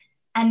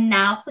And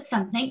now for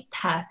something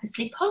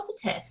purposely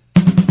positive.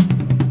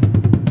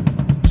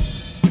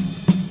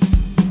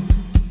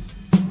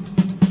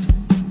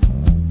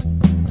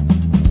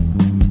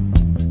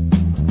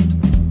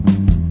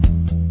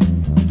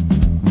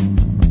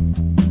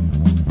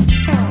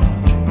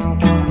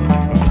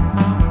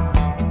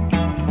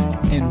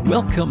 And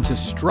welcome to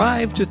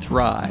Strive to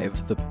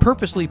Thrive, the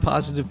Purposely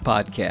Positive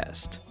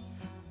Podcast.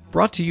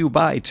 Brought to you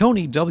by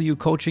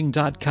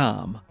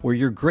TonyWCoaching.com, where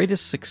your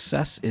greatest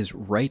success is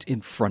right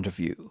in front of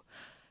you.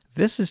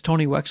 This is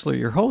Tony Wexler,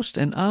 your host,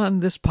 and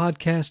on this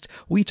podcast,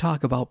 we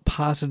talk about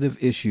positive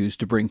issues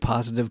to bring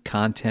positive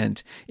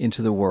content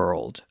into the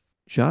world.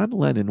 John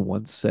Lennon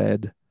once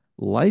said,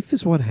 "Life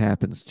is what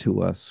happens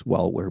to us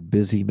while we're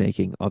busy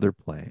making other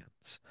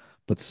plans.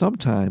 But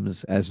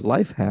sometimes, as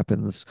life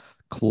happens,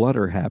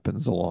 clutter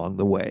happens along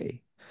the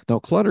way." Now,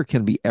 clutter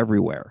can be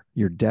everywhere: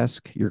 your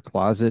desk, your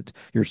closet,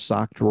 your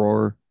sock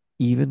drawer,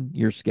 even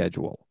your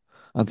schedule.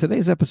 On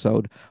today's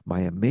episode, my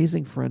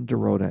amazing friend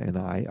Dorota and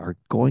I are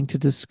going to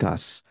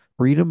discuss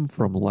freedom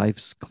from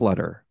life's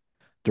clutter.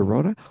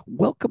 Dorota,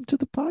 welcome to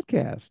the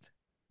podcast.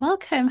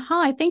 Welcome.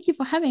 Hi. Thank you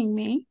for having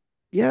me.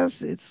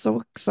 Yes, it's so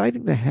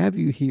exciting to have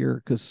you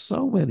here because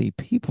so many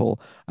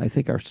people, I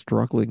think, are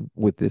struggling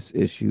with this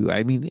issue.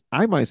 I mean,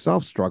 I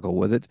myself struggle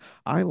with it.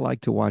 I like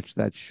to watch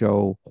that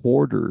show,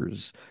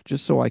 Hoarders,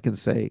 just so I can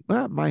say,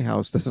 well, my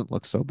house doesn't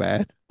look so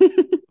bad.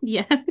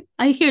 Yeah,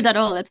 I hear that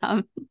all the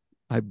time.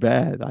 I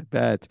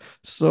bet.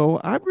 So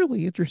I'm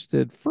really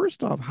interested.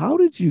 First off, how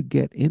did you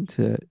get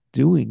into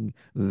doing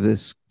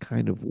this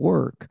kind of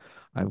work?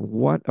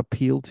 What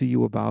appealed to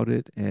you about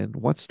it, and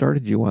what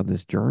started you on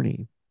this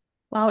journey?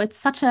 Wow, it's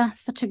such a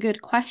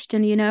good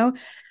question, you know.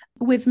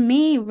 With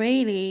me,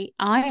 really,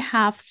 I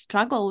have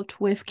struggled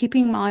with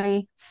keeping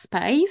my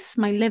space,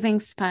 my living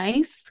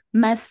space,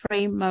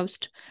 mess-free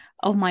most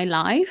of my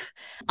life.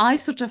 I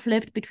sort of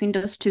lived between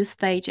those two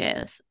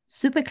stages.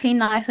 Super clean,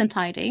 nice and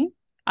tidy.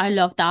 I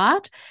love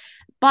that,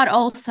 but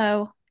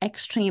also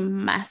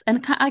extreme mess.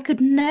 And I could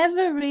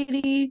never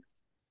really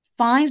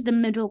find the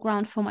middle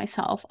ground for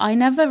myself. I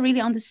never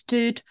really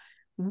understood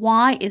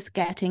why is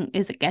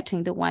it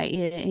getting the way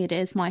it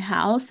is my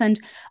house. And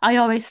I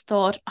always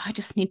thought I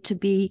just need to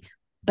be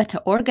better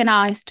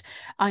organized.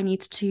 I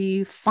need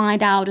to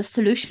find out the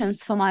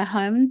solutions for my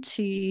home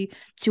to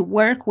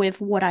work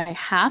with what I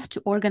have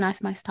to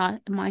organize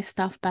my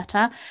stuff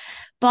better.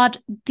 But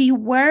the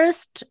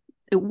worst,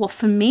 well,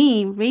 for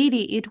me,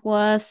 really, it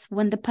was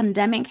when the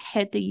pandemic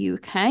hit the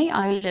UK.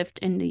 I lived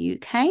in the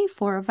UK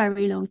for a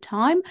very long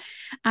time.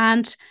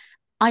 And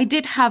I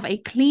did have a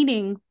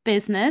cleaning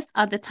business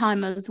at the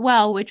time as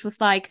well, which was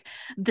like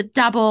the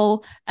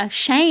double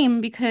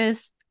shame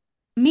because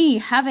me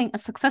having a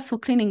successful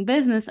cleaning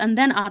business and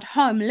then at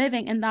home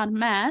living in that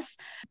mess,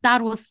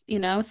 that was,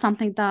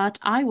 something that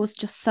I was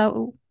just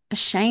so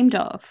ashamed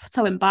of,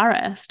 so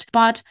embarrassed.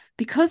 But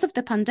because of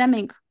the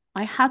pandemic,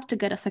 I had to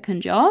get a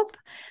second job.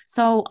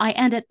 So I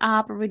ended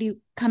up really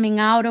coming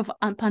out of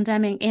a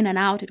pandemic in and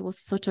out. It was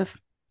sort of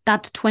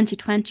that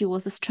 2020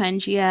 was a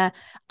strange year.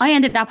 I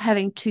ended up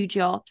having two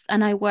jobs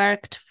and I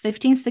worked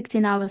 15,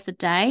 16 hours a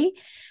day.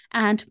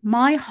 And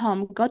my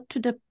home got to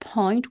the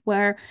point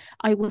where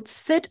I would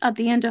sit at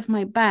the end of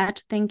my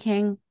bed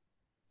thinking,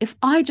 if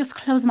I just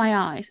close my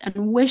eyes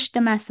and wish the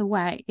mess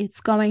away,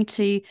 it's going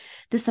to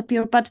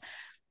disappear. But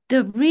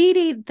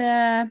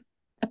the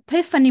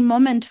epiphany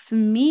moment for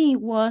me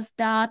was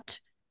that,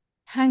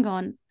 hang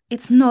on,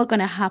 it's not going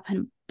to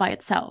happen by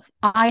itself.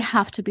 I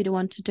have to be the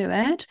one to do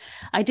it.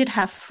 I did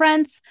have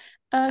friends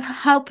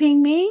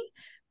helping me,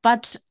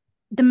 but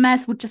the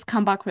mess would just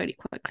come back really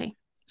quickly.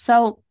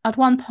 So at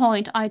one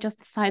point, I just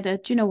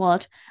decided, you know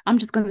what? I'm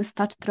just going to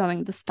start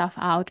throwing the stuff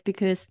out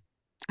because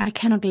I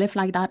cannot live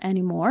like that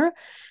anymore.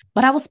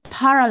 But I was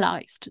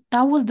paralyzed.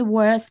 That was the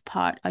worst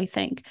part, I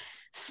think.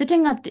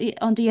 Sitting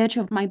on the edge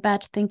of my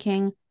bed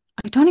thinking,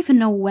 I don't even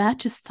know where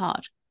to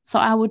start. So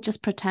I would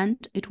just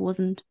pretend it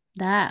wasn't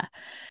there.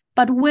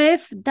 But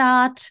with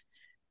that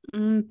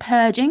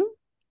purging,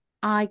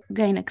 I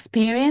gained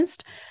experience.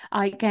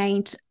 I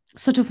gained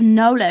sort of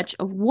knowledge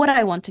of what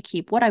I want to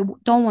keep, what I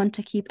don't want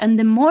to keep. And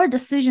the more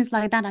decisions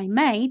like that I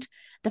made,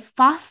 the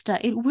faster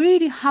it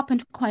really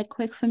happened quite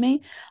quick for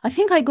me. I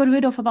think I got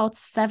rid of about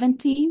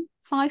 75%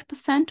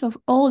 of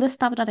all the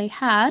stuff that I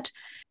had.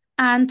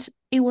 And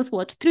it was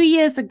what, 3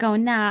 years ago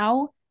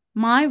now,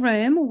 my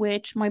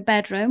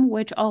bedroom,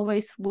 which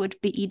always would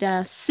be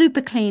either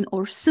super clean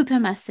or super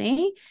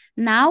messy,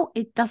 now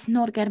it does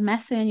not get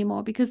messy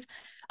anymore because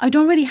I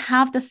don't really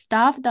have the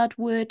stuff that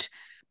would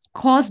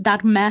cause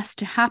that mess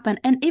to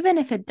happen. And even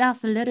if it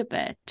does a little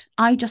bit,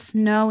 I just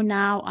know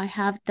now I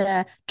have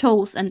the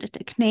tools and the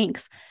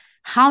techniques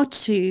how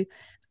to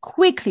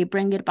quickly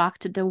bring it back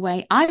to the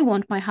way I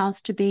want my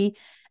house to be.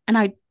 And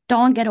I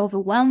don't get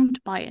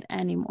overwhelmed by it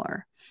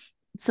anymore.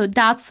 So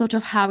that's sort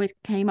of how it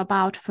came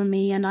about for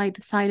me. And I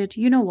decided,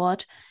 you know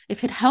what,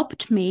 if it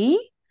helped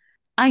me,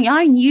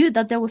 I knew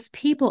that there was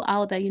people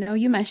out there,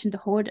 you mentioned the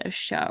Hoarders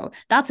show.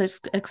 That's an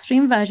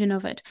extreme version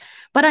of it.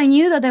 But I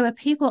knew that there were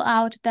people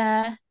out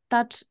there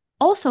that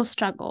also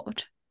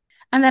struggled.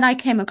 And then I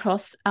came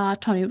across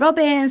Tony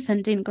Robbins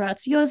and Dean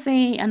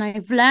Graziosi, and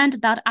I've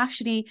learned that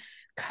actually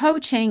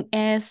coaching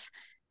is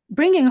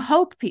bringing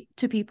hope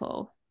to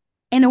people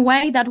in a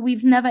way that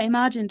we've never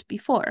imagined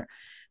before.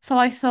 So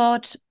I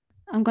thought,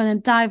 I'm going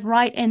to dive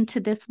right into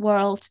this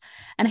world.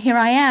 And here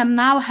I am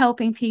now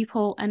helping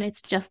people, and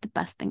it's just the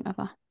best thing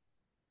ever.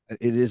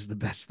 It is the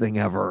best thing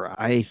ever.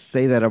 I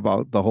say that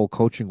about the whole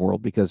coaching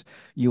world because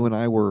you and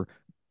I were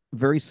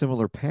very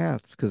similar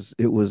paths because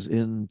it was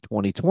in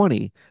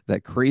 2020,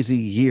 that crazy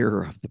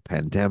year of the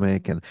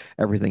pandemic and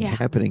everything Yeah.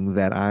 happening,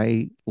 that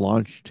I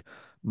launched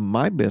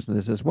my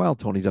business as well,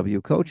 Tony W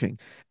Coaching.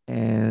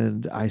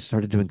 And I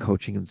started doing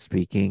coaching and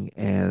speaking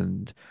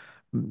and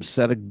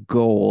set a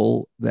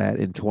goal that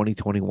in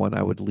 2021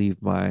 I would leave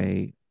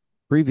my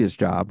previous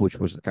job, which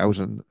was I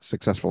was a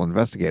successful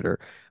investigator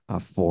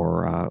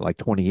for like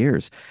 20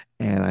 years.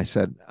 And I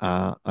said,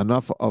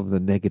 enough of the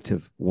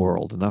negative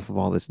world, enough of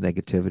all this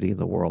negativity in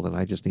the world, and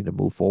I just need to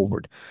move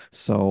forward.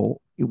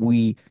 So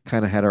we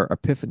kind of had our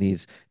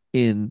epiphanies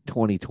in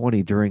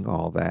 2020 during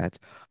all that.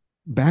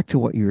 Back to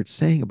what you were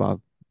saying about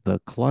the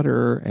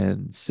clutter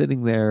and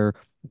sitting there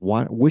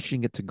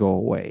wishing it to go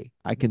away.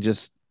 I can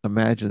just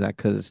imagine that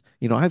because,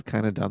 I've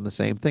kind of done the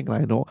same thing. And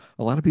I know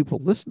a lot of people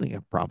listening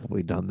have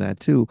probably done that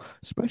too,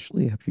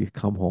 especially if you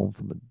come home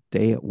from a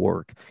day at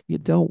work. You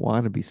don't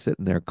want to be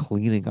sitting there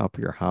cleaning up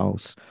your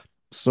house.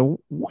 So,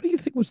 what do you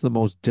think was the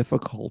most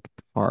difficult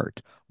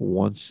part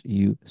once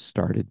you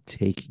started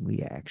taking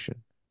the action?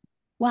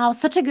 Wow,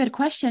 such a good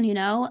question.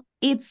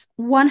 It's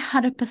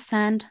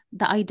 100%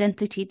 the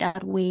identity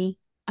that we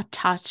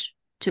attach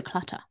to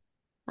clutter,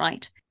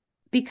 right?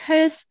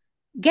 Because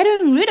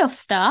getting rid of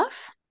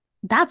stuff,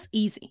 that's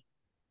easy,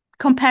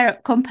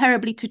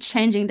 comparably to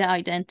changing the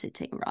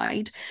identity,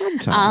 right? Uh,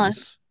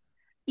 Sometimes.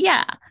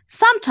 yeah,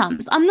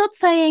 sometimes. I'm not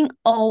saying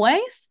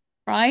always,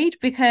 right?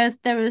 Because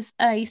there is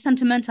a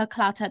sentimental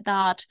clutter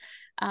that,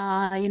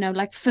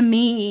 like for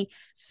me,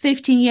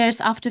 15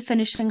 years after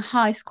finishing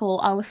high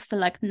school, I was still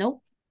like,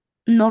 nope,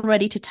 not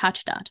ready to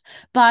touch that.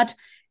 But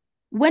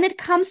when it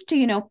comes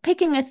to,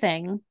 picking a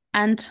thing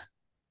and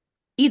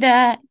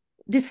either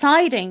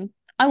deciding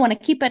I want to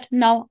keep it,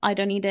 no, I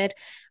don't need it,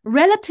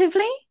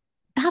 relatively,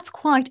 that's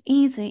quite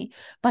easy.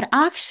 But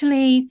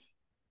actually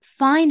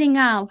finding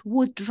out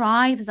what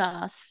drives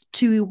us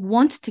to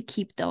want to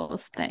keep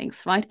those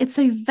things, right? It's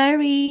a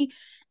very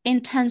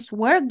intense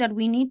work that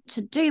we need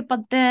to do,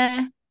 but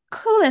the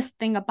coolest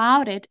thing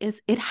about it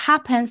is it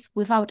happens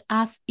without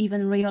us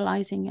even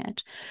realizing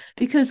it.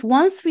 Because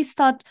once we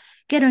start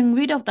getting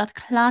rid of that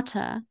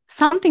clutter,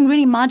 something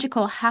really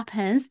magical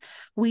happens.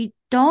 We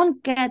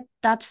don't get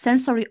that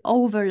sensory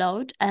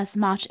overload as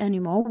much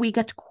anymore. We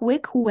get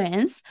quick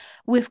wins.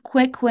 With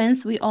quick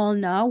wins, we all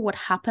know what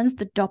happens,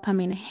 the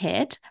dopamine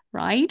hit,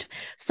 right?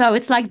 So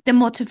it's like the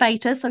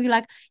motivator. So you're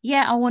like,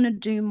 yeah, I want to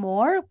do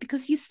more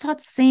because you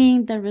start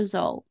seeing the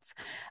results.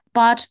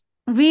 But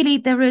really,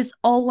 there is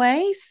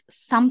always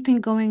something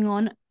going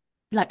on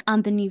like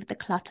underneath the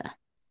clutter.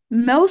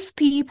 Most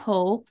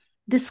people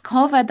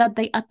discover that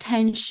the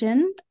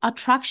attraction,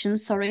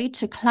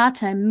 to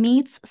clutter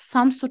meets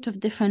some sort of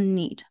different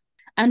need.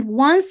 And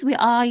once we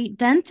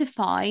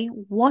identify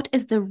what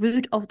is the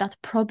root of that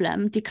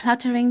problem,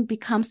 decluttering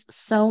becomes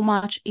so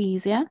much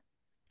easier.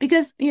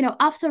 Because,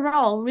 after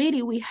all,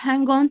 really, we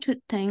hang on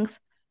to things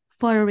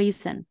for a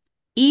reason,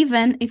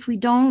 even if we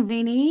don't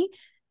really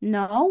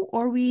know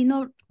or we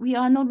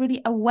are not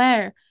really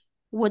aware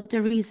what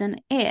the reason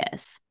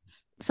is.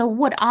 So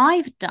what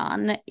I've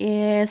done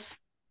is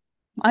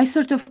I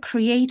sort of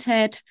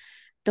created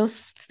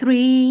those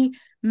three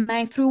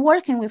through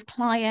working with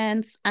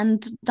clients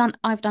and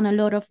I've done a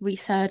lot of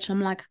research.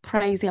 I'm like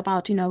crazy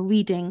about,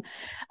 reading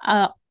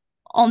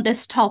on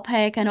this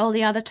topic and all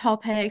the other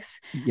topics,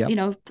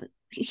 Yep.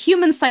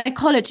 human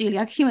psychology,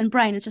 like human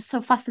brain is just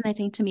so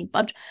fascinating to me.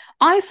 But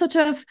I sort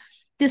of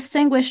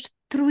distinguished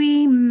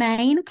three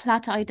main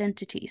clutter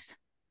identities.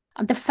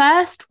 The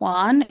first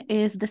one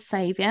is the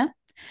savior.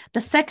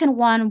 The second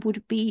one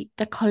would be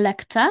the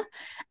collector.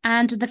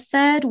 And the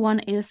third one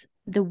is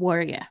the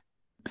warrior.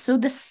 So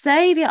the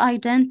savior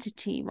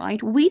identity,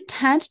 right? We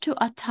tend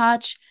to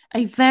attach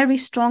a very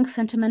strong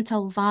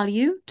sentimental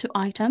value to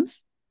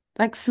items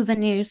like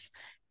souvenirs,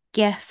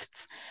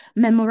 gifts,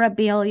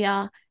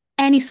 memorabilia,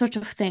 any sort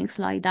of things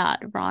like that,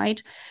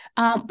 right?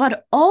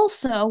 But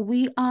also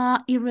we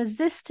are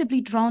irresistibly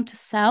drawn to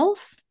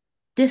sales,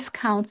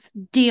 discounts,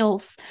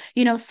 deals.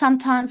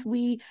 Sometimes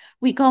we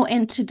go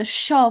into the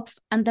shops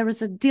and there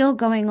is a deal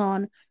going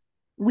on.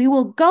 We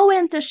will go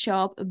in the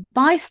shop,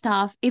 buy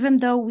stuff, even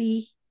though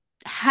we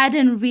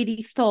hadn't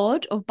really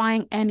thought of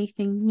buying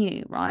anything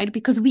new, right?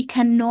 Because we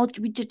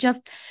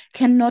just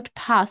cannot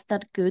pass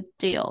that good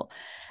deal.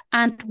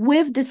 And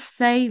with this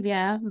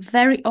savior,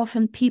 very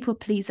often people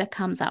pleaser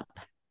comes up.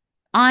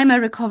 I'm a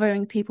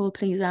recovering people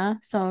pleaser,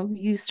 so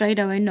you straight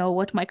away know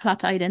what my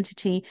clutter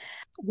identity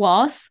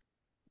was.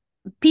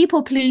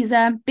 People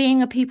pleaser,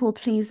 being a people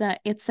pleaser,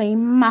 it's a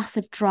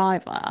massive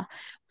driver.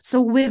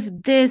 So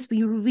with this,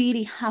 we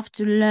really have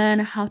to learn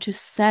how to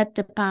set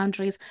the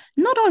boundaries,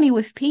 not only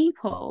with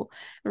people,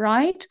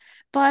 right?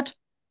 But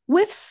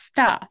with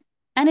staff.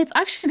 And it's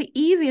actually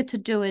easier to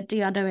do it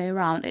the other way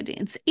around.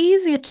 It's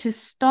easier to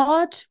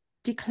start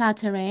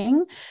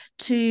decluttering,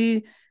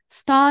 to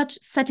start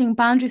setting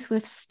boundaries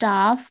with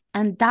staff,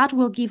 and that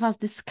will give us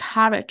this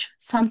courage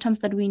sometimes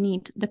that we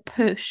need, the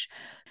push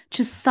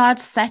to start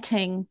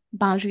setting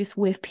boundaries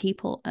with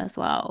people as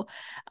well.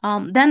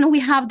 Then we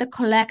have the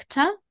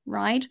collector,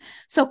 right?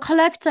 So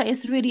collector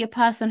is really a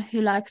person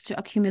who likes to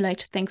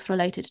accumulate things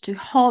related to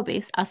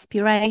hobbies,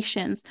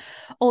 aspirations,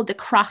 all the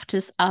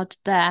crafters out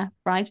there,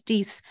 right?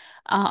 These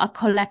are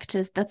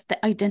collectors. That's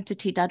the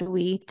identity that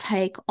we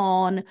take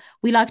on.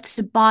 We like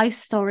to buy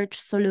storage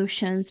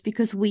solutions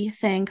because we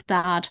think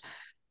that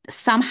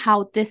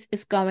somehow this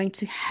is going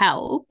to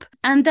help.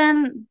 And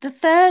then the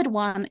third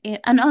one is,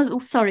 and oh,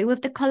 sorry,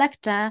 with the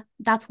collector,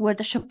 that's where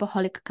the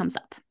shopaholic comes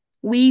up.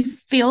 We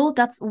feel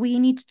that we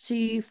need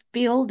to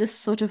feel this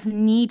sort of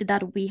need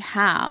that we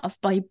have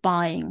by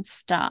buying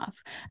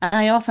stuff. And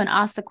I often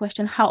ask the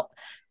question, how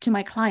to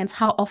my clients,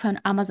 how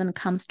often Amazon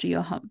comes to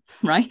your home,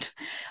 right?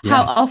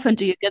 How Yes. often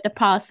do you get the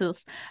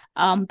parcels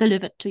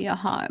delivered to your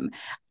home?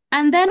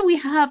 And then we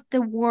have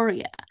the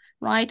warrior,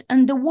 right?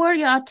 And the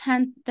warrior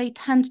tend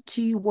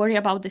to worry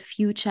about the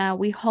future.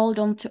 We hold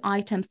on to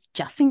items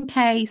just in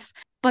case,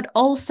 but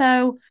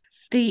also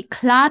the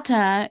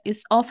clutter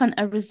is often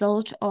a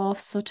result of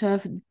sort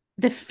of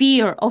the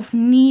fear of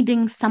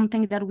needing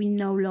something that we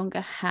no longer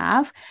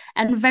have.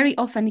 And very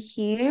often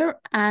here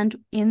and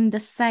in the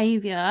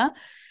savior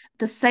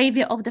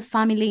of the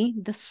family,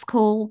 the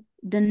school,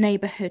 the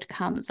neighborhood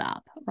comes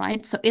up,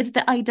 right? So it's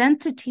the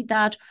identity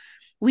that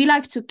we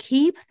like to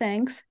keep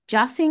things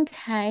just in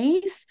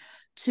case,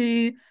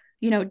 to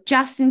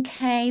just in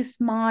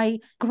case my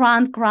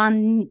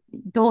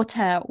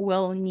granddaughter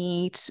will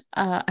need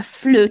a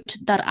flute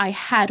that I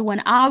had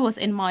when I was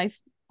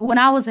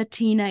a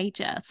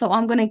teenager. So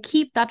I'm going to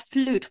keep that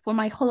flute for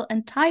my whole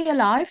entire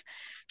life,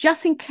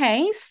 just in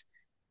case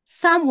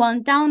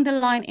someone down the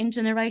line in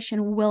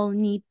generation will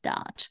need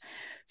that.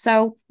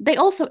 So they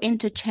also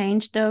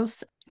interchange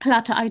those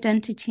clutter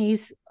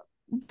identities.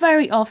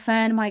 Very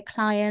often my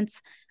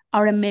clients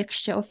are a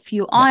mixture of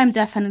few. I'm Yes.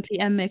 definitely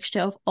a mixture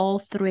of all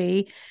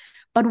three.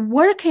 But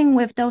working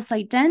with those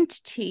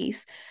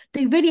identities,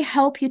 they really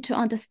help you to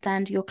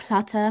understand your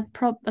clutter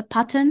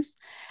patterns,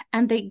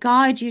 and they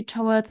guide you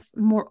towards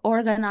more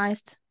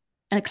organized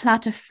and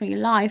clutter-free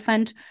life.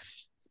 And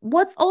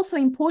what's also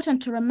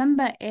important to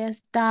remember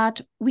is that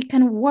we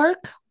can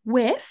work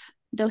with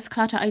those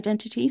clutter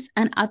identities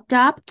and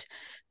adapt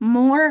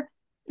more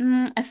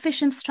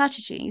efficient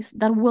strategies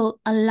that will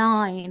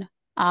align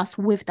us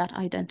with that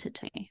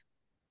identity.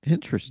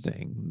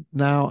 Interesting.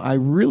 Now, I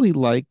really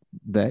like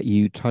that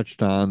you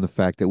touched on the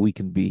fact that we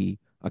can be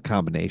a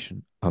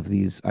combination of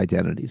these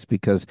identities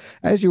because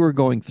as you were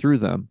going through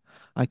them,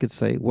 I could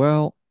say,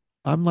 well,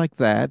 I'm like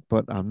that,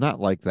 but I'm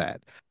not like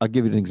that. I'll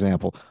give you an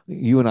example.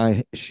 You and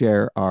I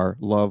share our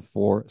love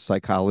for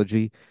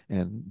psychology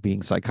and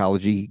being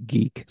psychology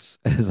geeks,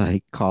 as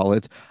I call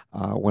it.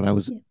 When I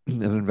was Yeah.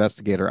 an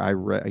investigator, I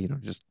read,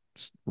 just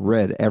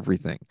read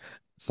everything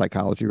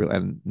psychology,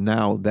 and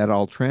now that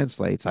all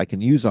translates. I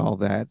can use all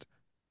that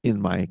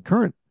in my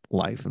current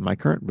life, in my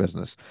current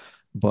business,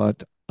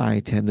 but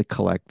I tend to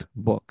collect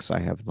books. I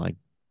have like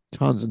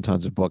tons and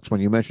tons of books. When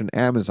you mentioned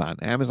Amazon,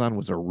 Amazon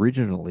was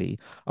originally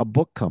a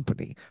book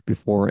company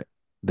before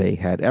they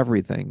had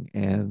everything.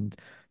 And,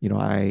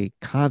 I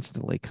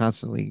constantly,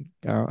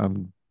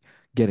 I'm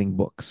getting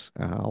books.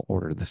 I'll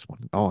order this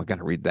one. Oh, I got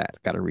to read that.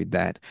 Got to read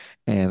that.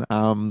 And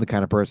I'm the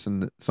kind of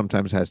person that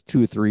sometimes has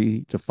 2 or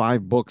 3 to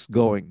 5 books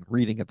going,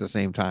 reading at the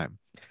same time.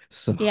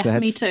 So Yeah,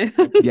 me that's, too.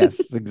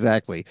 yes,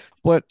 exactly.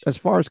 But as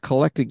far as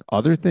collecting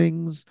other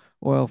things,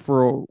 well,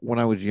 for when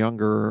I was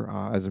younger,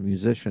 as a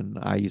musician,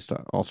 I used to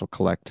also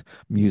collect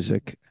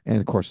music. And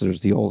of course, there's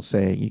the old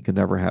saying, you can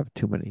never have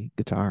too many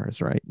guitars,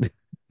 right?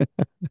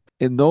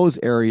 In those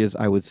areas,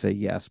 I would say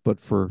yes. But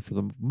for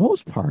the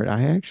most part,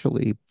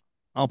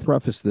 I'll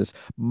preface this.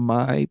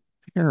 My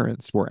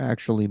parents were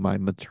actually my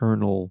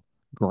maternal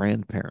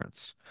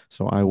grandparents.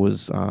 So I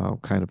was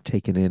kind of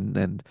taken in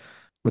and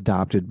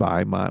adopted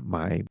by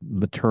my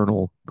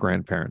maternal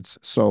grandparents.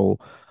 So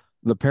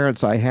the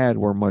parents I had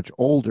were much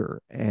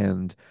older,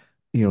 and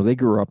they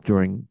grew up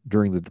during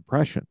the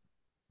Depression.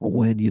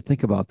 When you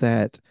think about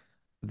that,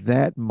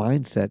 that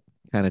mindset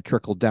kind of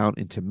trickled down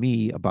into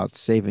me about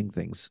saving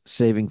things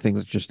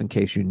just in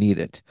case you need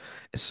it.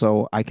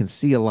 So I can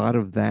see a lot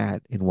of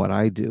that in what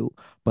I do,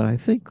 but I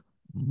think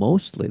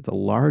mostly the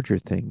larger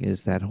thing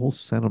is that whole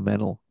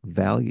sentimental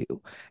value.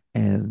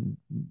 And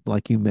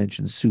like you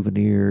mentioned,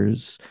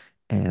 souvenirs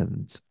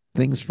and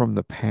things from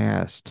the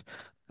past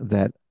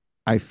that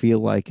I feel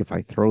like if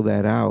I throw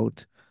that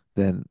out,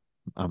 then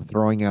I'm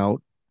throwing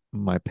out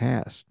my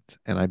past.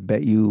 And I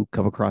bet you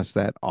come across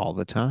that all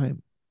the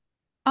time.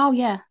 Oh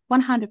yeah,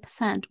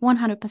 100%,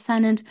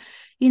 100%. And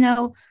you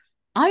know,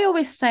 I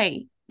always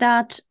say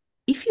that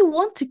if you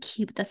want to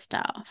keep the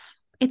stuff,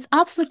 it's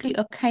absolutely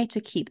okay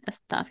to keep the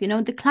stuff.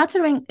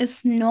 Decluttering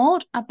is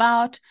not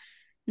about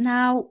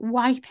now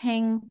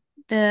wiping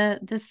the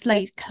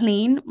slate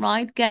clean,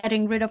 right?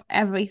 Getting rid of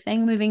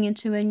everything, moving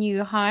into a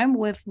new home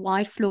with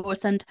white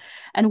floors and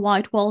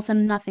white walls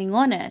and nothing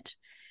on it.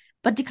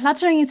 But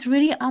decluttering is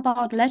really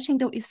about letting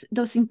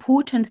those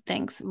important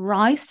things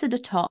rise to the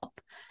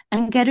top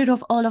and get rid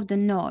of all of the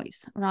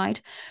noise,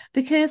 right?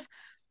 Because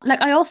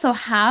I also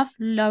have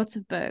loads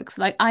of books.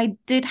 I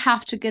did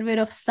have to get rid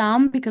of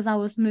some because I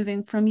was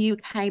moving from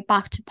UK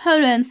back to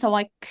Poland. So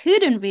I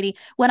couldn't really,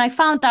 when I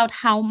found out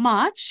how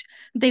much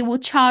they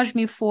would charge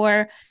me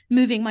for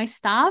moving my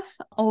stuff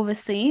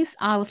overseas,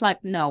 I was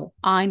like, no,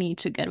 I need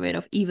to get rid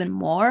of even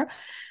more.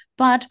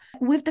 But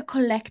with the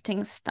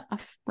collecting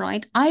stuff,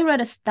 right? I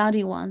read a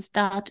study once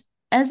that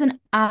as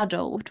an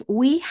adult,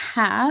 we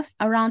have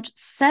around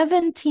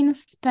 17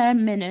 spare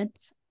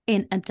minutes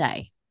in a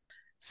day.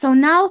 So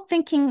now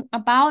thinking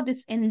about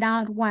this in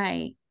that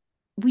way,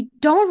 we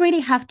don't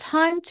really have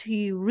time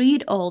to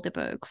read all the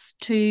books,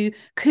 to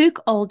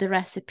cook all the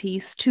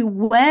recipes, to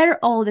wear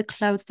all the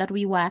clothes that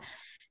we wear,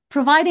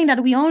 providing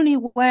that we only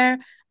wear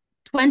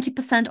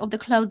 20% of the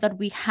clothes that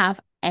we have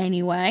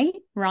anyway,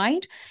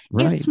 right?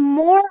 Right. It's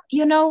more,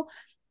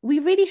 we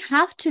really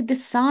have to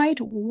decide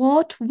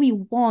what we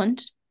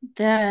want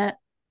the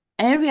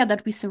area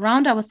that we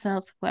surround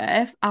ourselves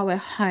with, our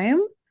home,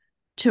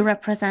 to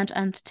represent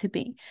and to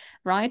be,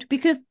 right?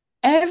 Because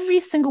every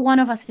single one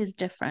of us is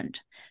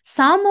different.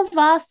 Some of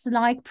us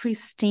like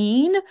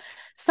pristine,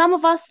 some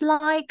of us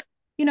like,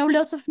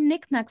 lots of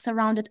knickknacks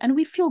around it, and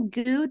we feel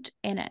good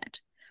in it.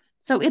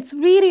 So it's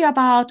really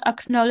about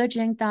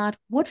acknowledging that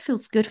what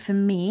feels good for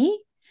me,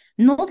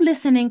 not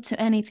listening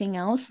to anything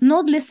else,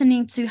 not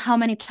listening to how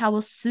many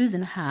towels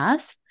Susan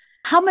has.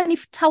 How many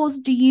towels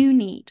do you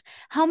need?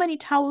 How many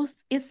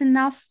towels is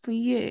enough for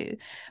you?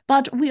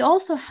 But we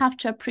also have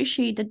to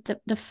appreciate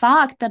the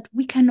fact that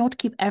we cannot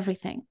keep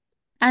everything.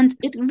 And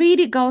it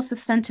really goes with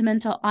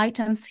sentimental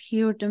items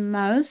here the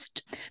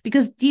most,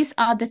 because these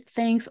are the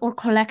things or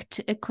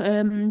collections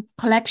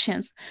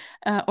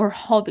or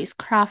hobbies,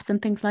 crafts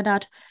and things like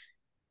that.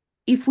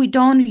 If we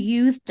don't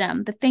use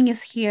them, the thing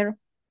is here,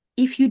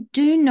 if you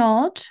do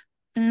not,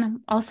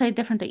 I'll say it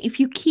differently, if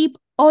you keep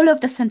all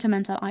of the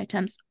sentimental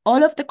items,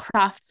 all of the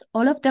crafts,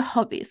 all of the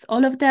hobbies,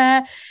 all of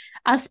the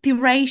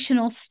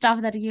aspirational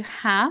stuff that you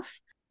have,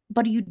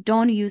 but you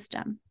don't use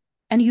them,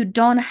 and you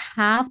don't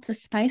have the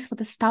space for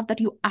the stuff that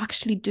you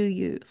actually do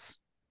use,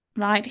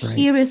 right? Right.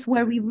 Here is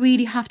where we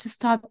really have to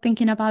start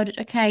thinking about it.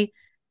 Okay,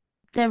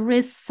 there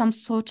is some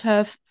sort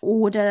of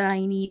order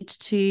I need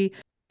to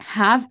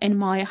have in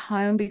my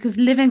home, because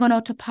living on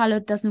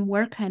autopilot doesn't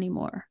work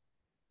anymore.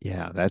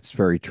 Yeah, that's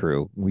very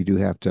true. We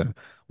have to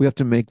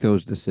make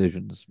those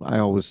decisions. I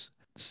always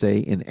say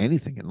in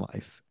anything in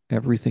life,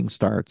 everything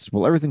starts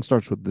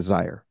with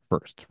desire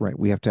first, right?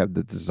 We have to have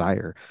the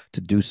desire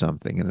to do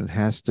something, and it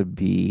has to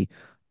be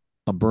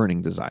a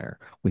burning desire.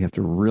 We have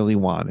to really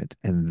want it.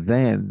 And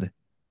then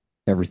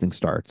everything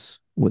starts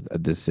with a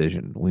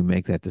decision. We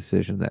make that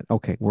decision that,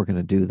 okay, we're going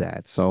to do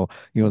that. So,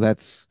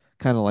 that's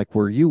kind of like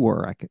where you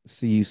were. I can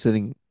see you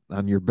sitting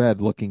on your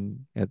bed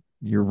looking at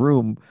your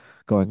room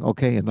going,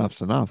 okay,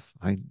 enough's enough.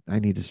 I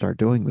need to start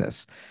doing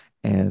this.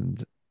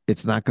 And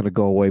it's not going to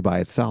go away by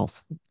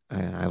itself.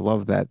 I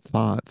love that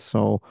thought.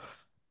 So,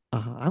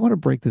 I want to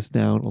break this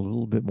down a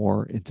little bit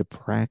more into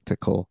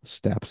practical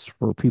steps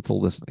for people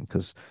listening,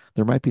 because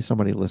there might be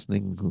somebody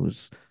listening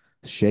who's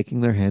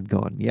shaking their head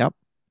going, yep,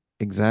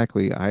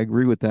 exactly. I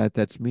agree with that.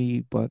 That's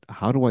me. But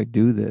how do I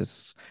do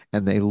this?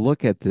 And they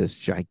look at this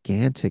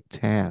gigantic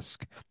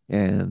task,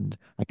 and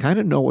I kind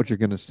of know what you're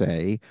going to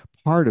say.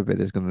 Part of it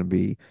is going to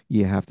be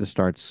you have to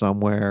start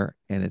somewhere,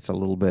 and it's a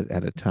little bit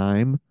at a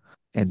time,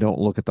 and don't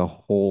look at the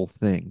whole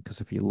thing. Because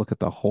if you look at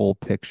the whole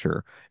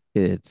picture,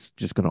 it's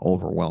just going to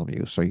overwhelm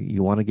you. So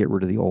you want to get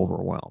rid of the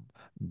overwhelm.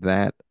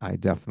 That I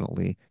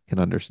definitely can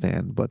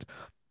understand. But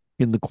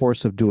in the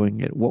course of doing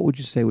it, what would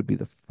you say would be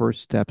the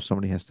first step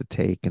somebody has to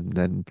take, and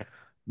then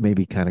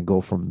maybe kind of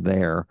go from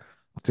there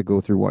to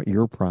go through what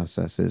your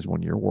process is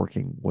when you're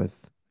working with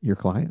your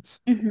clients?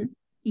 Mm-hmm.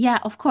 Yeah,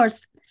 of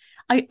course.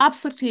 I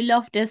absolutely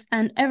love this.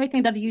 And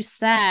everything that you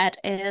said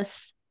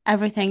is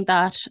everything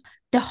that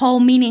the whole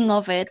meaning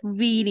of it,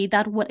 really,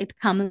 that what it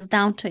comes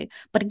down to.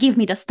 But give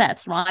me the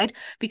steps, right?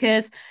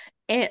 Because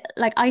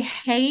I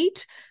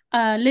hate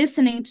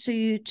listening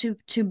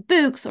to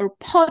books or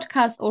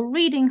podcasts or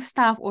reading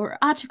stuff or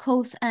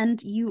articles,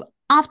 and you,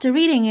 after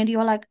reading it,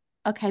 you're like,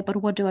 okay, but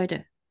what do I do?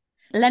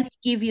 Let me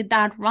give you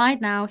that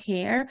right now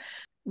here.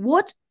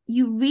 What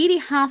you really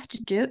have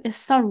to do is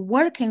start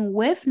working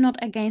with, not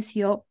against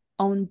your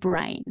own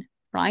brain,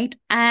 right?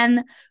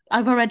 And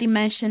I've already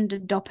mentioned the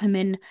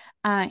dopamine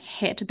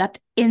hit, that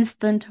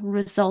instant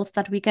results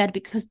that we get,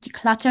 because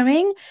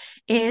decluttering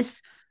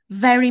is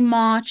very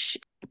much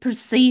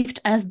perceived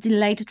as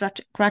delayed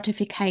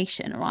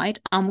gratification, right?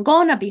 I'm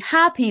gonna be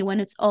happy when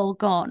it's all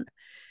gone.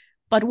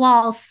 But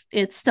whilst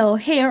it's still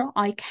here,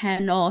 I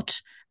cannot,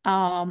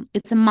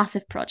 it's a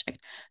massive project.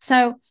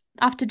 So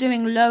after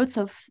doing loads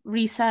of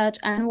research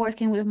and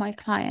working with my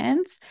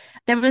clients,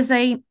 there is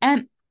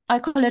I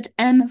call it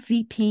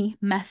MVP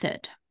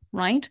method,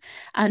 right?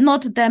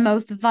 Not the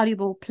most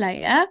valuable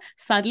player,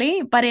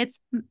 sadly, but it's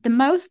the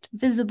most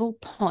visible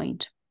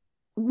point.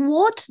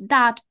 What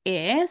that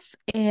is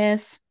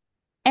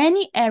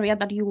any area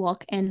that you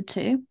walk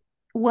into,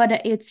 whether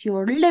it's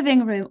your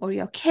living room or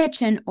your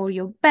kitchen or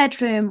your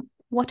bedroom,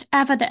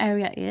 whatever the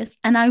area is.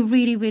 And I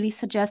really, really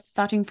suggest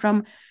starting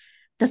from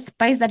the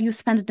space that you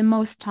spend the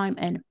most time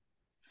in,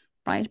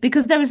 right?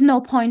 Because there is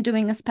no point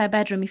doing a spare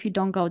bedroom if you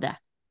don't go there.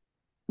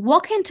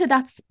 Walk into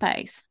that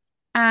space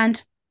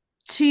and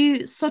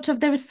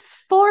there is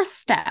 4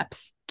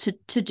 steps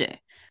to do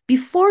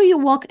before you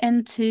walk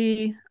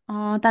into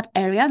that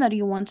area that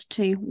you want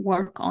to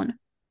work on.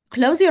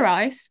 Close your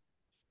eyes,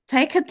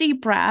 take a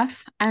deep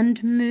breath,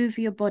 and move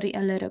your body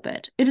a little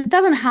bit. It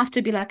doesn't have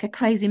to be like a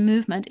crazy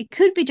movement. It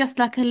could be just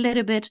like a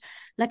little bit,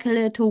 like a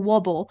little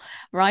wobble,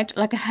 right?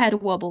 Like a head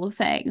wobble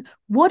thing.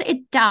 What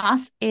it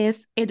does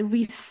is it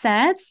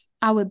resets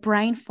our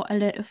brain for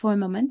a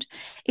moment.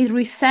 It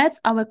resets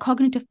our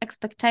cognitive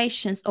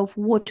expectations of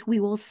what we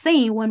will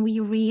see when we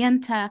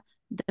re-enter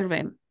the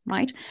room,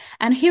 right?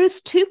 And here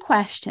is 2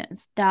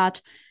 questions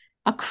that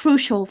are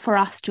crucial for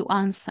us to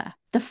answer.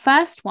 The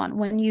first one,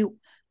 when you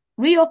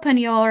reopen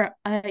your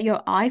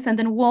eyes and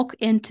then walk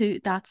into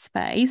that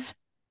space,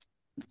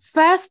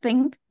 first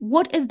thing,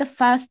 what is the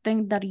first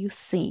thing that you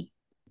see?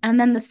 And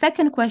then the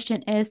second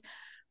question is,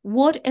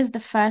 what is the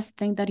first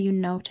thing that you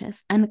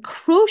notice? And the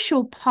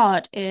crucial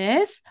part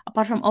is,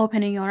 apart from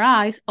opening your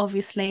eyes,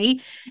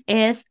 obviously,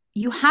 is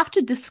you have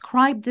to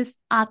describe this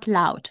out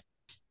loud.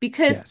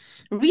 Because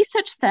Yes.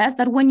 research says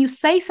that when you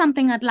say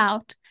something out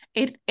loud,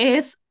 it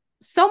is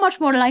so much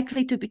more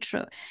likely to be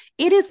true.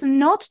 It is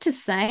not to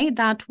say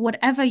that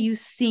whatever you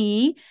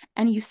see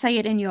and you say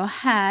it in your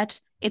head,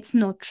 it's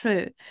not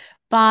true.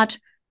 But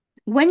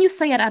when you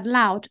say it out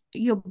loud,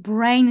 your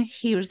brain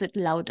hears it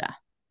louder.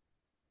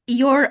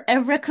 Your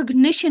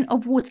recognition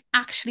of what's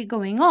actually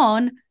going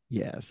on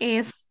Yes.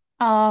 is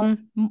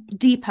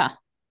deeper,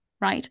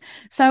 right?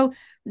 So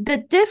the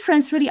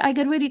difference really, I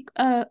get really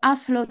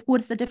asked a lot,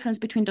 what's the difference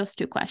between those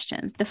 2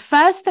 questions? The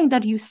first thing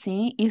that you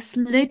see is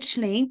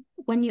literally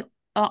when you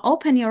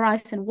open your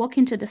eyes and walk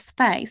into the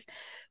space,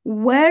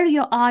 where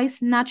your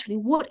eyes naturally,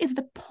 what is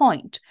the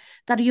point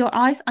that your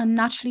eyes are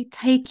naturally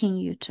taking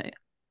you to?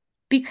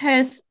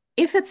 Because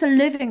if it's a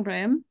living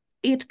room,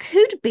 it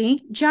could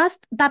be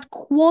just that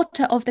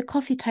quarter of the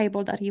coffee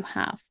table that you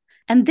have.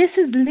 And this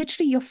is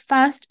literally your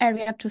first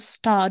area to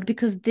start,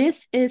 because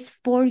this is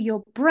for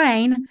your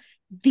brain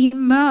the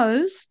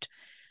most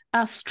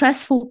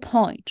stressful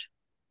point.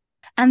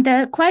 And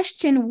the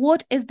question,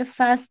 what is the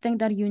first thing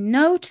that you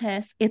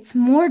notice? It's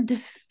more the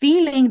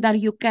feeling that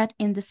you get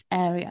in this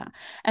area.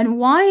 And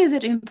why is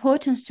it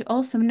important to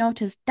also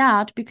notice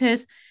that?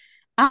 Because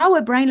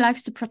our brain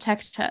likes to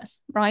protect us,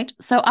 right?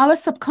 So our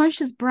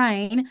subconscious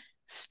brain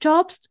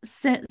stops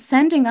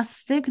sending us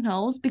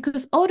signals,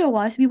 because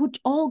otherwise we would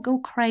all go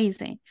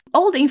crazy.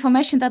 All the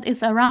information that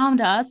is around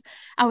us,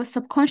 our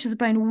subconscious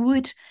brain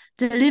would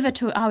deliver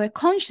to our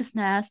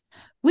consciousness.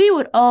 We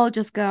would all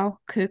just go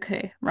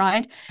cuckoo,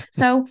 right?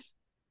 So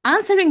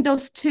answering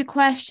those 2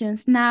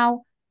 questions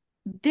now,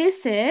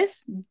 this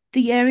is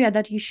the area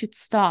that you should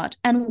start.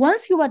 And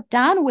once you are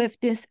done with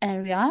this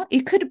area,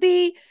 it could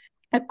be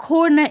a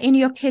corner in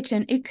your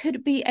kitchen, it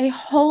could be a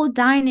whole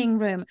dining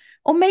room,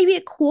 or maybe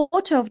a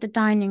quarter of the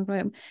dining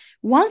room.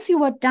 Once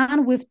you are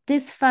done with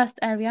this first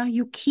area,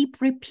 you keep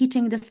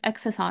repeating this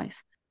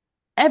exercise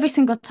every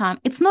single time.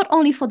 It's not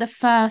only for the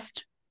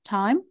first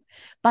time,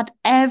 but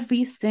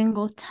every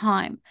single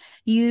time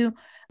you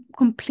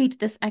complete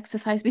this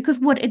exercise, because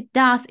what it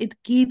does, it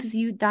gives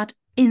you that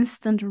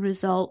instant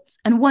result.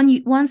 And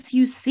once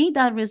you see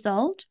that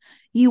result,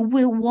 you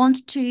will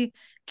want to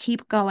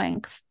keep going,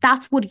 because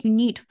that's what you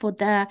need for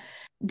the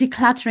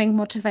decluttering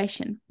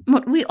motivation.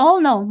 We all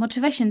know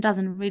motivation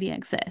doesn't really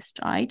exist,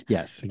 right?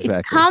 Yes, It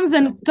exactly. comes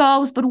and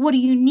goes, but what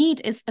you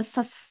need is a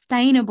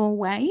sustainable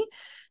way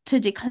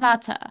to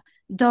declutter,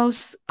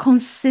 those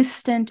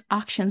consistent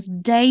actions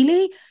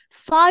daily,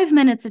 5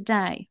 minutes a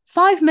day.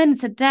 5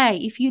 minutes a day.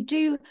 If you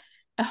do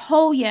a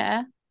whole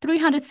year,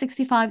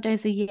 365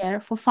 days a year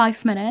for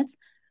 5 minutes,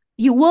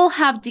 you will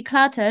have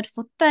decluttered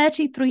for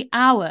 33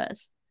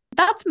 hours.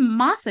 That's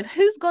massive.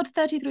 Who's got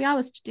 33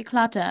 hours to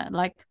declutter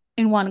like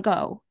in one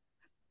go?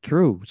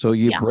 True. So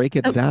you Yeah. break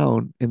it So,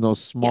 down in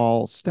those yeah.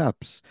 small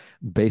steps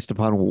based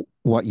upon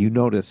what you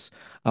notice.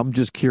 I'm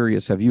just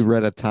curious, have you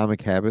read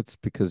Atomic Habits?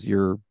 Because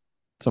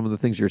some of the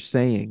things you're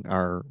saying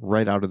are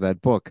right out of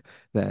that book,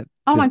 that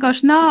Oh my just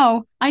gosh,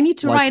 no. I need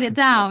to like write it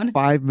down.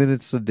 5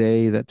 minutes a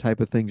day, that type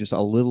of thing, just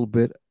a little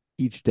bit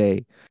each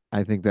day.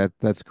 I think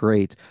that's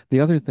great. The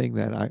other thing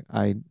that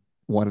I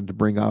wanted to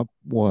bring up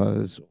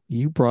was,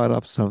 you brought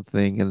up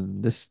something,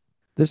 and this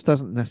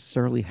doesn't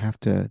necessarily have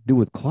to do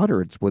with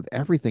clutter. It's with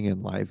everything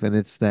in life. And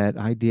it's that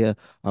idea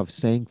of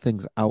saying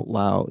things out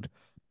loud.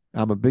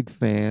 I'm a big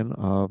fan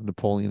of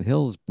Napoleon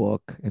Hill's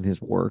book and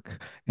his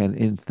work. And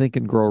in Think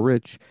and Grow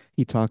Rich,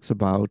 he talks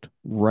about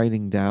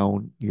writing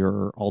down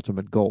your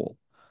ultimate goal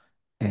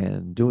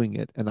and doing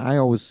it. And I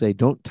always say,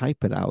 don't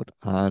type it out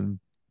on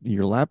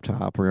your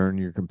laptop or on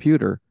your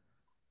computer.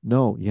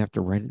 No, you have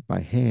to write it by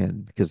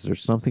hand because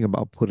there's something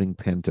about putting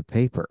pen to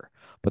paper.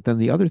 But then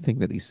the other thing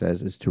that he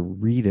says is to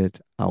read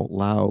it out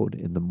loud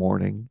in the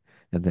morning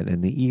and then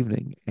in the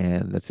evening.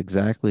 And that's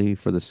exactly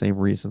for the same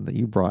reason that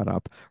you brought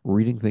up.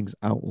 Reading things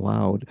out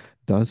loud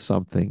does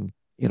something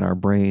in our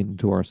brain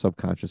to our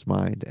subconscious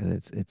mind. And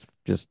it's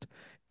just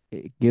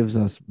it gives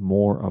us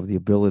more of the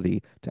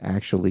ability to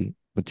actually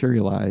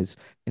materialize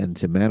and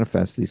to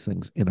manifest these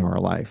things in our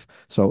life.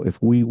 So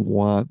if we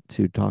want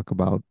to talk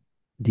about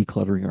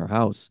decluttering our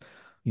house,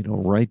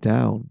 write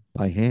down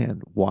by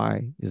hand,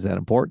 why is that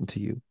important to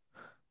you?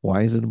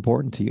 Why is it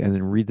important to you? And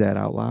then read that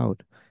out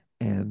loud.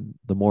 And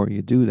the more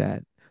you do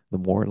that, the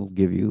more it'll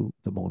give you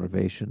the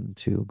motivation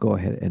to go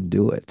ahead and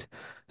do it.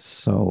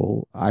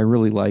 So I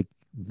really like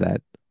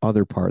that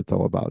other part,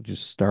 though, about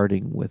just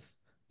starting with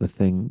the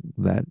thing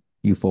that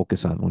you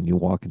focus on when you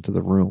walk into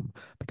the room,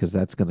 because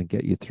that's going to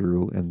get you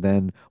through. And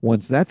then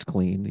once that's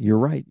clean, you're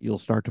right, you'll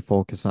start to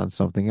focus on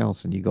something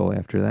else and you go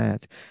after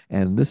that.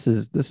 And this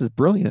is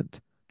brilliant,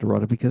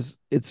 Dorota, because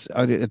it's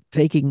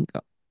taking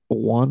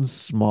one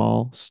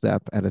small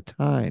step at a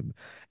time.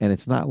 And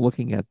it's not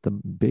looking at the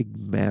big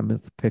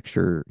mammoth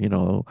picture,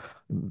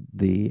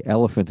 the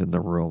elephant in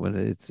the room. And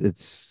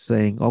it's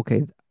saying,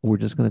 okay, we're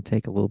just going to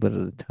take a little bit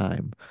at a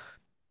time.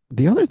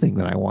 The other thing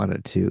that I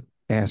wanted to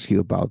ask you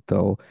about,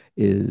 though,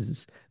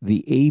 is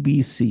the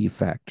ABC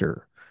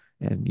factor.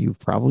 And you've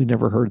probably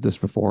never heard this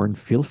before, and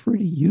feel free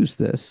to use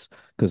this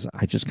because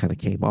I just kind of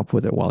came up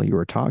with it while you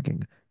were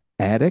talking.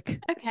 Attic,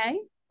 Okay.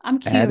 I'm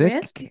curious. You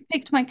attic,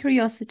 piqued my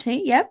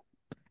curiosity. Yep.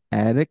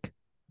 attic,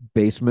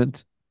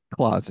 basement,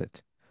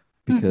 closet.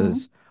 Mm-hmm.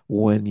 Because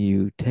when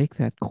you take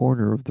that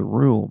corner of the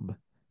room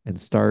and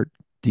start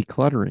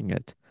decluttering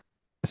it,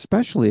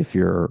 especially if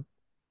you're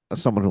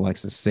someone who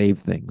likes to save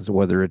things,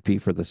 whether it be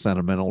for the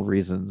sentimental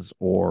reasons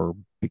or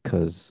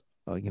because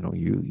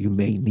you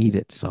may need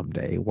it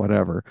someday,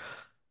 whatever.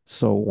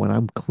 So when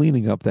I'm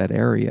cleaning up that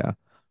area,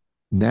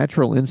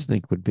 natural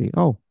instinct would be,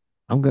 oh,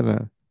 I'm going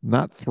to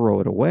not throw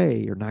it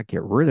away or not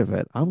get rid of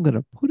it. I'm going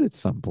to put it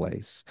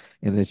someplace.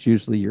 And it's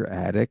usually your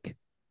attic,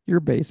 your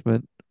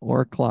basement,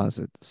 or a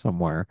closet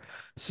somewhere.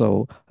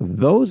 So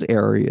those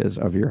areas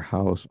of your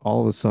house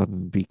all of a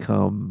sudden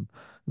become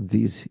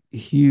these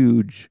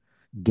huge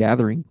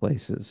gathering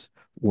places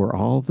where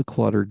all the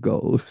clutter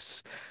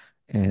goes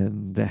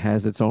and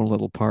has its own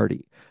little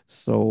party.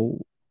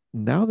 So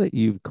now that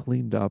you've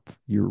cleaned up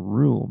your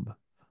room,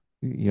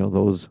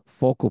 those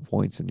focal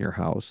points in your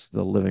house,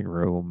 the living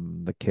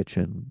room, the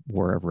kitchen,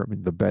 wherever, I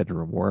mean, the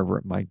bedroom, wherever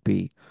it might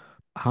be.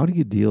 How do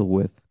you deal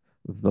with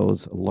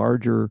those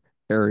larger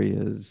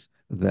areas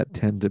that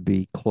tend to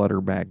be clutter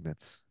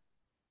magnets?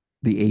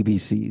 The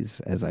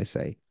ABCs, as I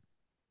say.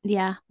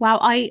 Yeah. Wow.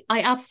 I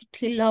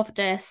absolutely love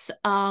this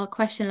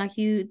question. Like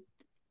you,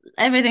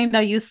 everything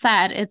that you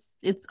said, it's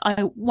I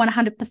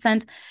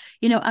 100%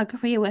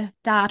 agree with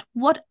that.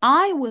 What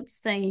I would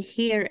say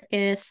here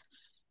is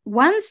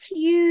once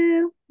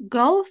you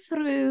go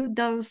through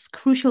those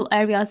crucial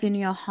areas in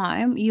your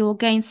home, you'll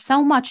gain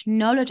so much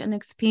knowledge and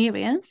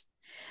experience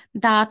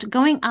that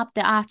going up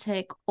the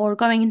attic or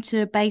going into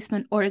the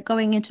basement or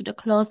going into the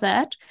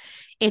closet,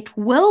 it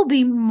will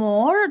be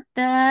more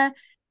the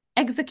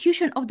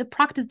execution of the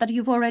practice that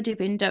you've already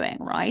been doing,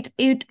 right?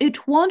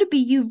 It won't be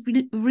you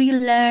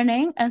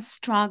relearning and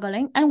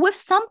struggling. And with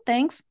some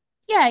things,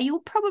 yeah,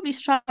 you'll probably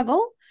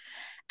struggle.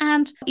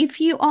 And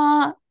if you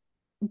are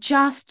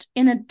just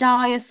in a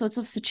dire sort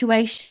of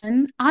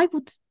situation, I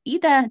would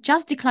either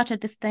just declutter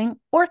this thing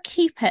or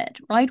keep it,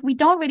 right? We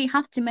don't really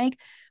have to make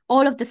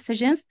all of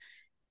decisions.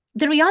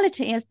 The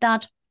reality is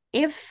that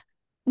if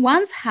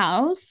one's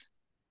house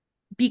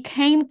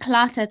became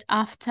cluttered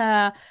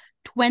after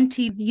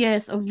 20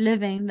 years of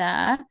living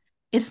there,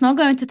 it's not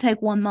going to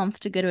take 1 month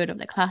to get rid of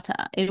the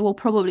clutter. It will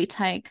probably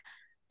take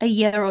a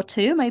year or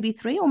two, maybe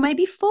three, or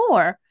maybe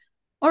four.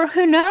 Or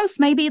who knows,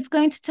 maybe it's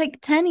going to take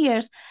 10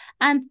 years.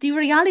 And the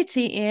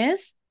reality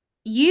is,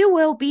 you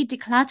will be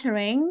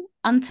decluttering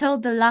until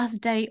the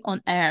last day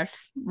on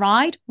earth,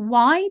 right?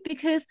 Why?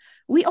 Because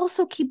we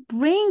also keep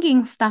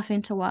bringing stuff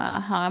into our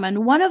home.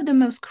 And one of the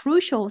most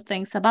crucial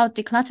things about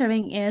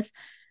decluttering is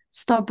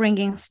stop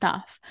bringing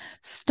stuff,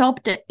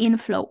 stop the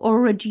inflow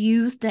or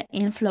reduce the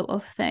inflow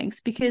of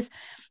things. Because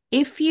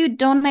if you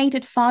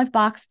donated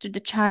 $5 to the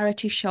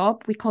charity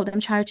shop, we call them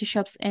charity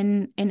shops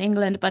in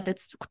England, but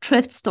it's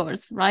thrift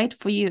stores, right?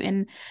 For you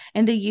in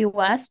the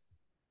US.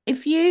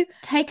 If you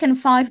taken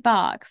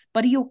 $5,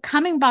 but you're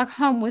coming back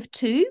home with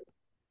two,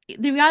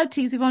 the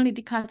reality is you've only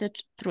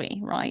decluttered three,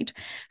 right?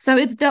 So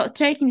it's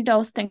taking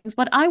those things.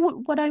 But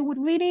what I would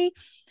really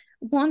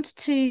want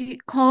to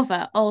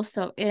cover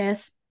also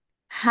is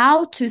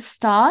how to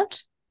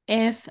start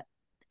if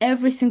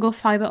every single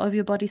fiber of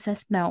your body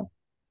says no,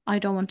 I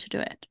don't want to do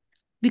it,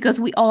 because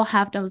we all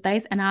have those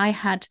days. And I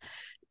had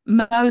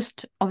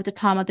Most of the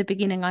time at the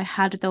beginning, I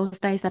had those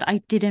days that I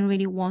didn't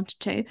really want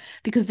to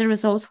because the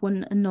results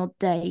were not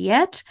there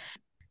yet.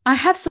 I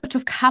have sort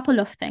of couple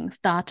of things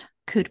that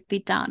could be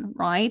done,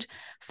 right?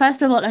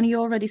 First of all, and you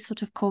already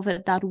sort of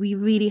covered that, we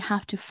really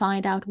have to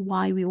find out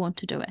why we want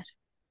to do it.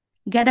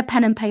 Get a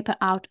pen and paper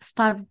out,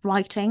 start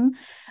writing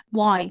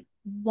why.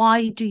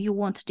 Why do you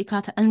want to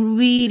declutter? And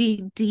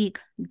really dig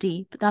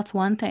deep. That's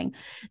one thing.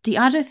 The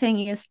other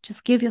thing is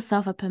just give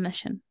yourself a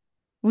permission.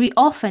 We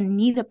often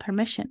need a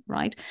permission,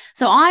 right?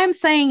 So I am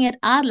saying it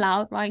out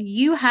loud, right?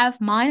 You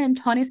have mine and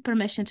Tony's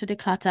permission to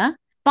declutter.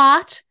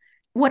 But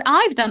what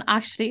I've done,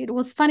 actually, it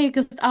was funny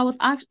because I was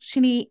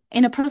actually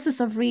in a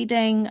process of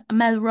reading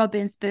Mel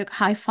Robbins' book,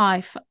 High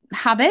Five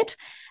Habit.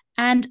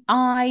 And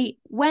I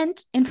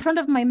went in front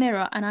of my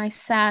mirror and I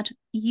said,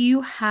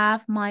 you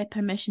have my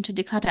permission to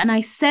declutter. And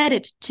I said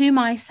it to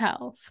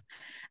myself.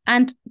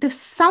 And there's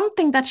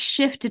something that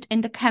shifted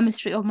in the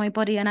chemistry of my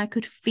body, and I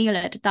could feel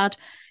it, that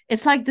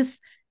it's like this,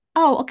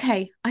 oh,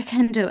 okay, I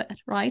can do it,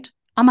 right?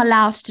 I'm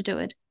allowed to do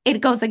it. It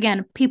goes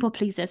again, people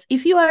pleasers.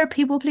 If you are a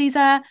people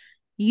pleaser,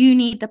 you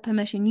need the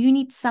permission. You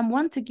need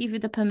someone to give you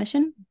the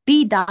permission.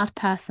 Be that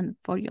person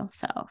for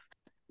yourself.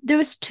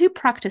 There's two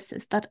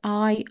practices that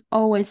I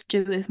always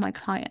do with my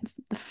clients.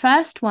 The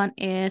first one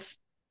is,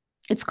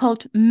 it's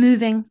called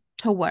moving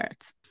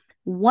towards.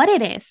 What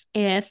it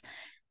is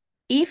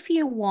if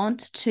you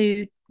want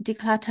to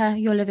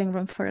declutter your living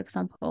room, for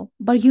example,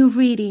 but you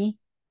really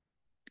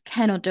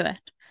cannot do it,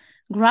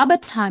 grab a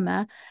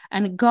timer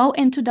and go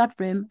into that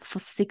room for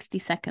 60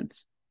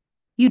 seconds.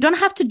 You don't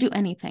have to do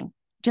anything.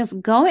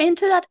 Just go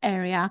into that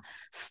area,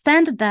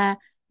 stand there,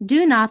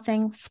 do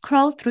nothing,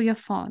 scroll through your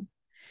phone.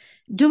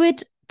 Do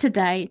it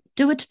today,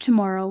 do it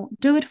tomorrow,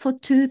 do it for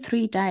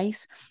 2-3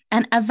 days,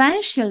 and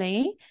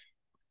eventually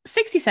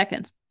 60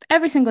 seconds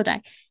every single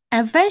day.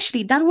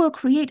 Eventually, that will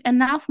create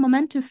enough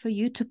momentum for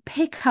you to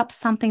pick up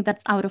something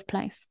that's out of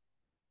place.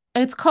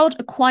 It's called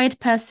a quiet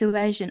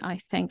persuasion, I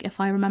think, if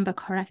I remember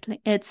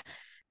correctly. It's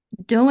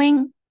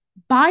doing,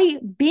 by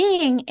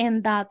being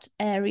in that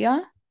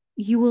area,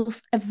 you will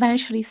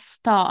eventually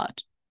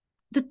start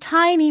the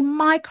tiny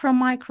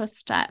micro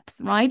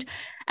steps, right?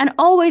 And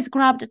always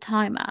grab the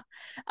timer,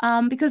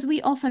 because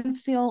we often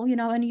feel,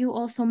 and you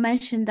also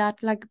mentioned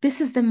that, like,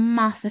 this is the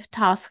massive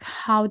task.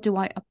 How do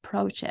I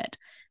approach it?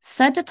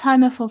 Set a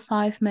timer for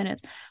 5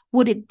 minutes.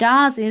 What it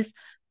does is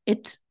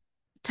it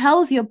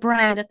tells your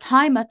brain, the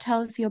timer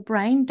tells your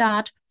brain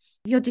that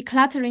your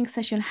decluttering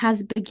session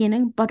has a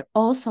beginning, but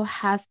also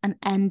has an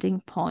ending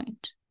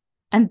point.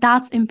 And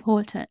that's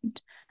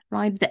important,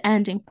 right? The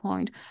ending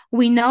point.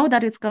 We know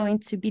that it's going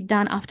to be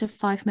done after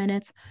 5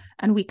 minutes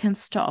and we can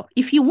stop.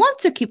 If you want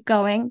to keep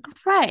going,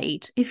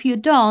 great. If you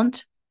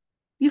don't,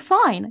 you're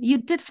fine. You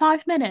did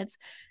 5 minutes.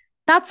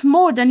 That's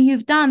more than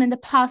you've done in the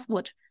past,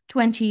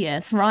 20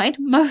 years, right?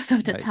 Most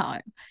of the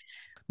time.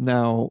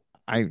 Now,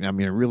 I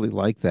mean, I really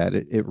like that.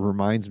 It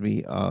reminds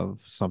me of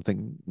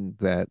something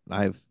that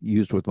I've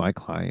used with my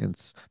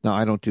clients. Now,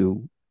 I don't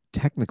do,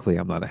 technically,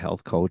 I'm not a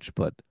health coach,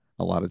 but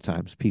a lot of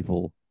times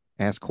people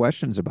ask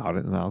questions about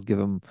it and I'll give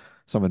them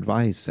some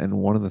advice. And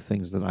one of the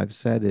things that I've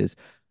said is,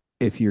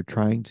 if you're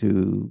trying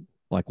to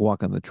like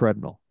walk on the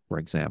treadmill, for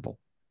example,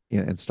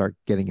 and start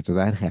getting into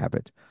that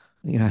habit,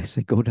 I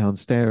say go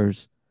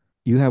downstairs.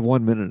 You have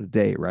 1 minute a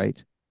day,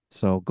 right?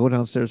 So go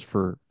downstairs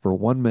for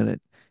 1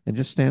 minute and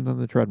just stand on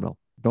the treadmill.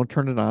 Don't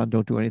turn it on.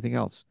 Don't do anything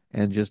else.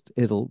 And just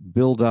it'll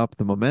build up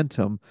the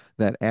momentum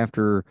that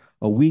after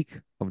a week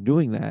of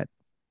doing that,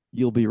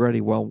 you'll be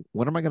ready. Well,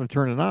 when am I going to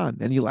turn it on?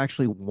 And you'll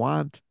actually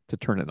want to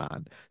turn it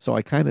on. So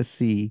I kind of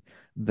see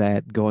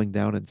that going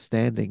down and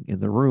standing in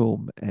the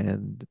room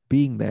and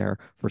being there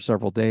for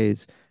several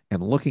days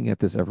and looking at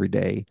this every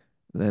day,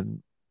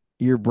 then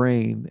your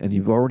brain, and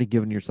you've already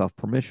given yourself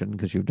permission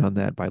because you've done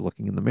that by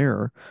looking in the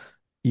mirror,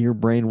 your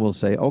brain will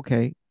say,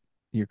 okay,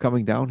 you're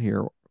coming down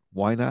here.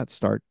 Why not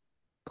start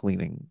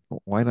cleaning?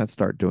 Why not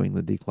start doing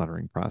the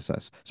decluttering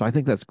process? So I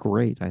think that's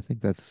great. I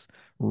think that's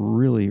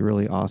really,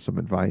 really awesome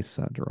advice,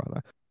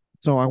 Dorota.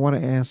 So I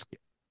want to ask,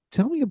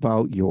 tell me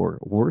about your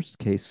worst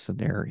case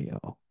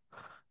scenario,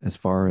 as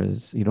far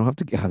as you don't have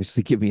to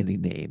obviously give me any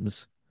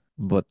names,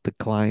 but the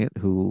client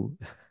who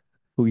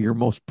you're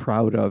most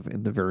proud of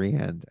in the very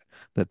end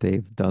that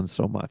they've done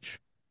so much.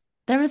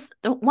 There was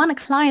one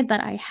client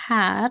that I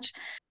had.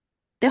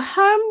 The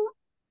home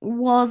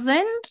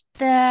wasn't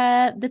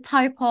the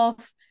type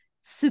of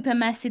super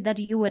messy that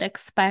you would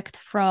expect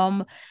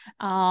from,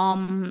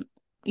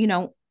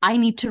 I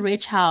need to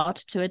reach out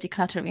to a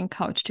decluttering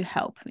coach to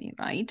help me,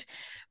 right?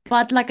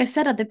 But like I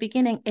said at the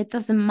beginning, it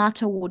doesn't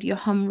matter what your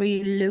home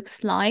really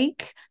looks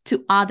like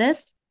to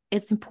others.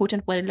 It's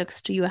important what it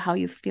looks to you, how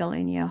you feel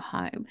in your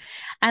home.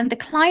 And the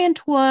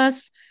client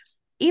was,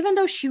 even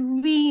though she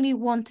really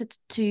wanted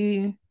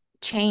to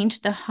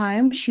change the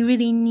home, she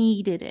really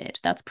needed it.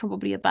 That's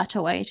probably a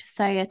better way to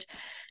say it.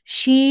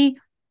 She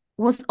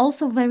was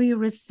also very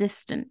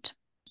resistant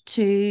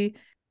to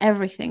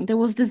everything. There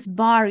was this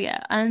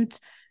barrier, and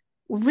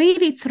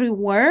really through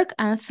work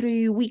and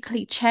through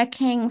weekly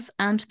check-ins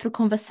and through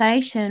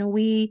conversation,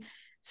 we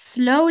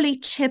slowly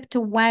chipped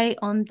away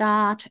on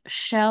that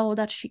shell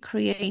that she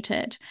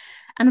created.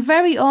 And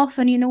very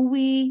often,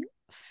 we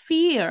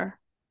fear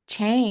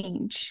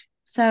change.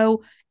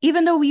 So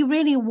even though we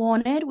really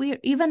want it,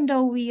 even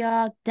though we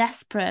are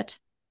desperate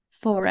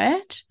for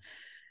it,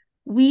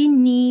 we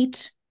need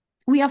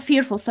we are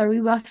fearful, sorry,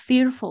 we are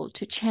fearful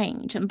to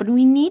change. But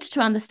we need to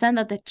understand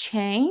that the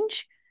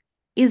change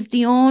is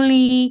the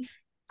only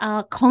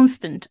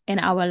constant in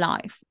our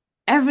life.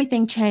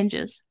 Everything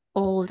changes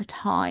all the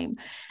time.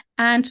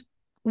 And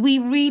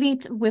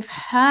with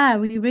her,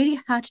 we really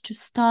had to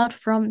start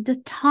from the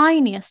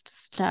tiniest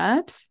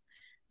steps,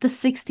 the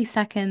 60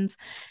 seconds.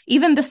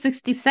 Even the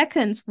 60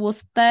 seconds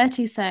was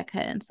 30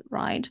 seconds,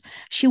 right?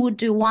 She would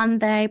do one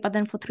day, but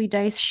then for 3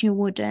 days she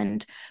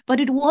wouldn't.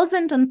 But it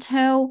wasn't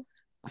until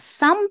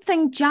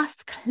something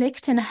just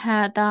clicked in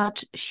her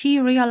that she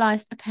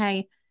realized,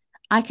 okay,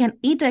 I can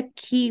either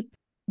keep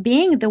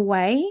being the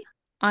way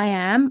I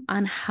am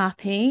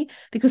unhappy,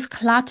 because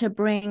clutter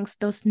brings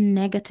those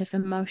negative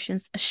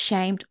emotions,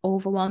 ashamed,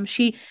 overwhelmed.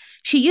 She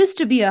used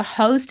to be a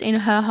host in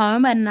her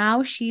home, and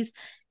now she's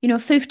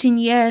 15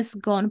 years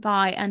gone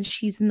by and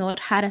she's not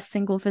had a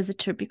single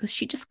visitor because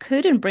she just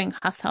couldn't bring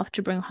herself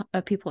to bring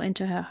people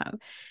into her home.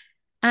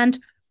 And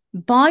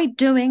by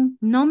doing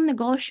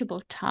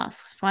non-negotiable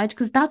tasks, right?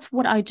 Because that's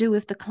what I do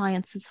with the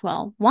clients as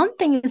well. One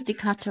thing is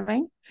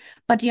decluttering,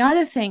 but the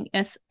other thing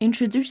is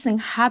introducing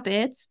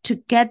habits to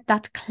get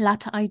that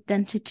clutter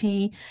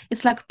identity.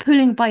 It's like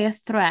pulling by a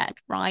thread,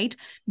 right?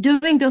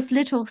 Doing those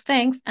little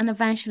things, and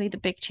eventually the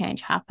big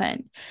change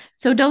happened.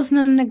 So those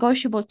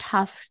non-negotiable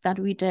tasks that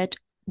we did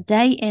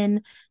day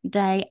in,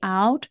 day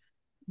out,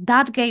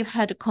 that gave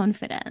her the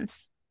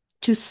confidence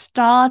to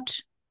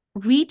start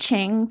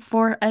reaching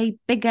for a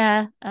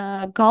bigger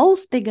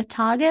goals, bigger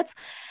targets.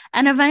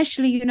 And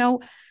eventually,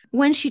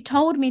 when she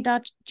told me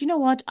that, you know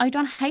what, I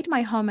don't hate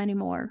my home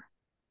anymore.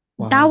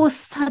 Wow. That was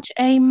such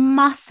a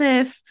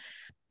massive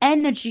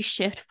energy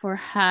shift for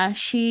her.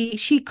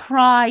 She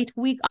cried,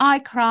 I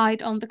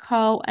cried on the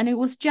call, and it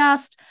was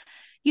just,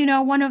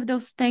 one of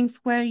those things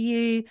where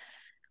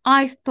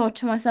I thought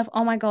to myself,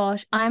 oh my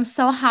gosh, I'm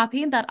so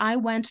happy that I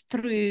went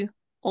through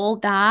all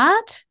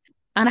that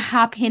and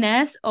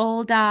happiness,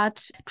 all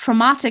that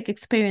traumatic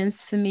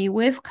experience for me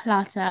with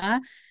clutter,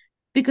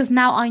 because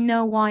now I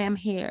know why I'm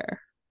here.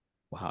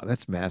 Wow,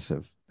 that's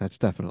massive. That's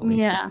definitely.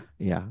 Yeah.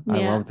 I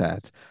love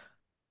that.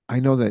 I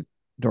know that,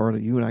 Dora,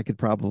 you and I could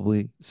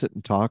probably sit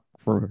and talk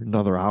for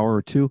another hour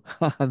or two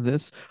on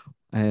this,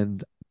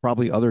 and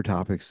probably other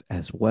topics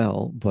as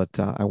well. But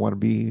I want to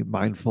be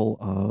mindful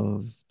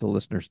of the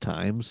listeners'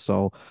 time.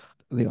 So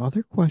the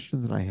other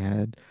question that I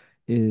had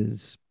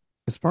is,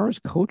 as far as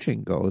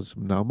coaching goes,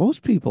 now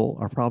most people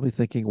are probably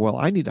thinking, well,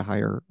 I need to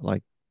hire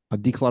like a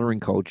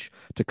decluttering coach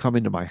to come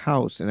into my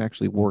house and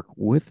actually work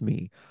with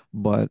me.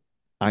 But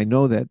I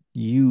know that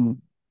you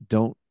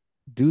don't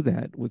do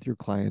that with your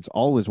clients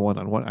always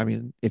one-on-one. I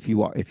mean, if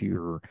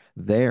you're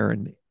there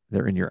and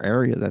they're in your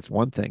area, that's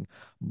one thing.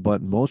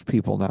 But most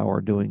people now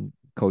are doing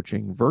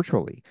coaching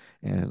virtually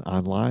and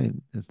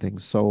online and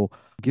things. So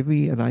give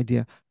me an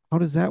idea. How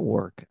does that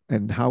work?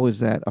 And how is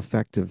that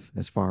effective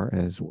as far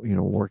as,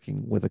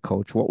 working with a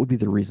coach? What would be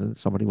the reason that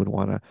somebody would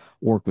want to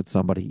work with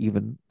somebody,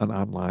 even an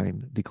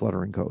online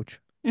decluttering coach?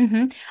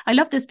 Mm-hmm. I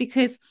love this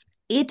because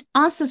it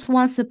answers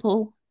one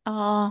simple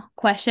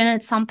question.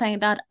 It's something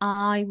that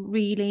I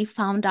really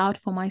found out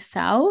for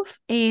myself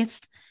is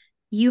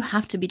you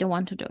have to be the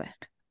one to do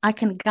it. I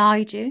can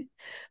guide you,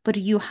 but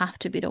you have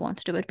to be the one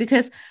to do it,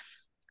 because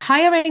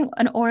hiring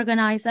an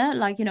organizer,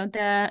 like,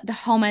 the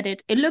home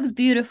edit, it looks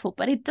beautiful,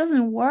 but it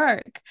doesn't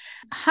work.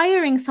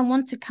 Hiring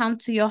someone to come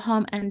to your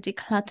home and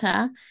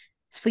declutter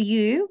for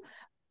you,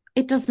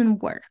 it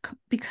doesn't work,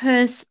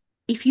 because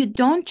if you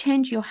don't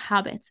change your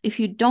habits,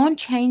 if you don't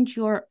change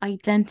your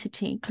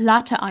identity,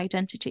 clutter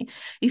identity,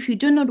 if you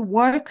do not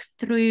work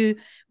through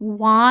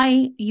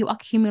why you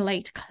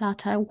accumulate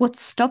clutter,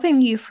 what's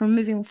stopping you from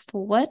moving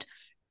forward,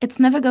 it's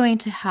never going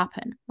to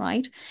happen,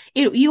 right?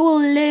 You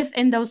will live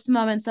in those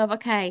moments of,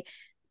 okay,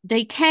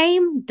 they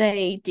came,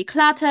 they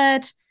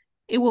decluttered,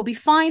 it will be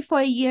fine for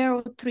a year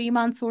or 3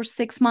 months or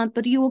 6 months,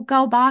 but you will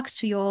go back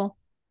to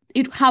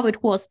how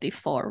it was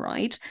before,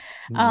 right?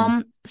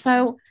 Mhm.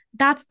 So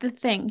that's the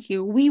thing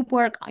here.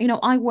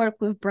 I work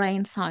with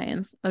brain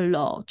science a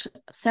lot.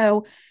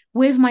 So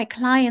with my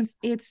clients,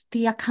 it's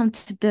the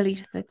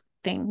accountability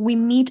thing. We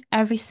meet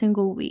every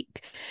single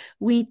week.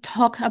 We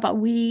talk about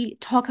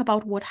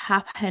what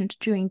happened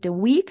during the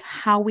week,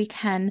 how we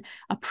can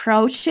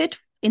approach it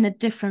in a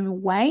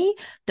different way,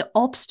 the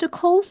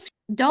obstacles.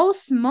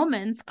 Those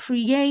moments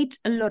create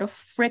a lot of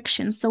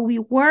friction. So we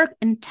work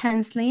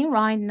intensely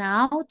right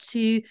now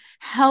to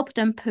help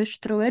them push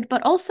through it,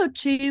 but also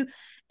to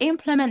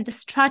implement the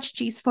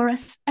strategies for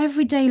us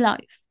everyday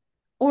life.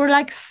 Or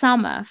like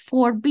summer,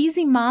 for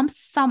busy moms,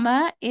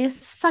 summer is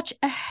such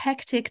a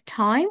hectic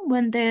time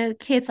when the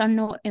kids are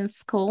not in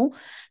school.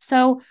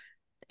 So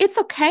it's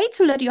okay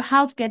to let your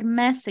house get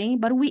messy,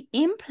 but we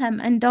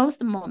implement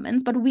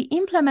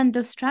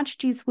those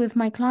strategies with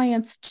my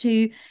clients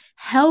to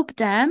help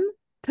them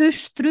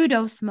push through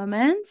those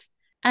moments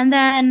and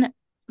then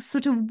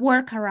sort of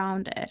work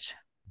around it.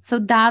 So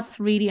that's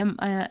really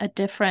a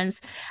difference.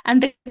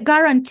 And the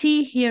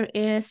guarantee here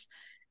is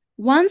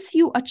once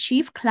you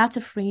achieve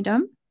clutter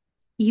freedom,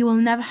 you will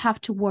never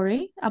have to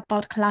worry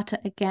about clutter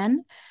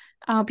again,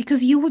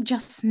 because you will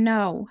just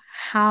know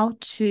how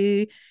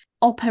to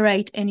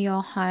operate in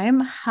your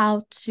home,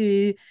 how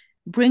to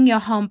bring your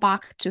home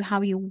back to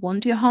how you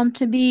want your home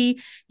to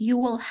be. You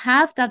will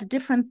have that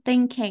different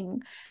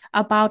thinking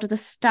about the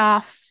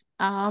stuff.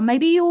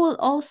 Maybe you will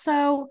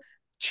also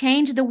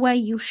change the way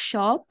you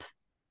shop.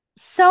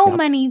 So Yep.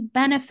 many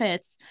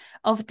benefits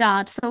of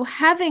that. So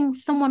having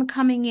someone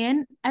coming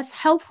in, as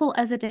helpful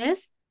as it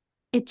is,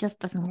 it just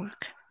doesn't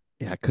work.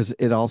 Yeah, because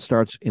it all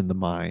starts in the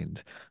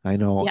mind. I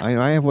know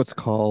Yeah. I have what's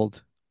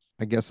called,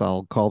 I guess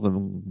I'll call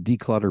them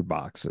declutter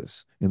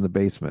boxes in the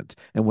basement.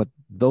 And what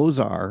those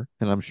are,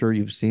 and I'm sure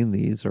you've seen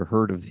these or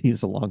heard of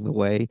these along the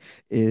way,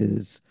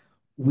 is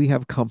we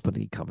have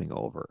company coming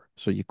over.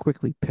 So you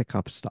quickly pick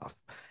up stuff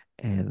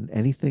and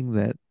anything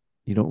that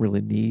you don't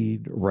really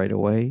need right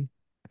away,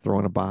 throw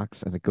in a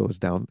box and it goes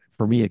down.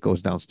 For me, it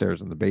goes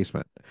downstairs in the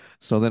basement.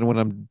 So then when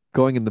I'm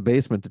going in the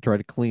basement to try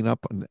to clean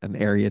up an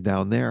area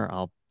down there,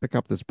 I'll pick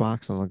up this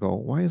box and I'll go,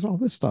 why is all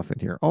this stuff in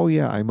here? Oh,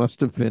 yeah, I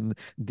must have been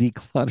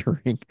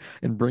decluttering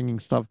and bringing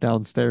stuff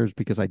downstairs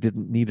because I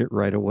didn't need it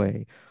right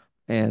away.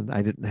 And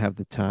I didn't have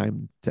the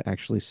time to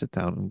actually sit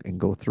down and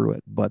go through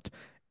it. But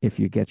if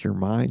you get your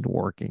mind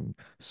working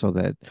so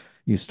that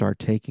you start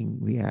taking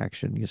the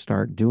action, you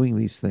start doing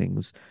these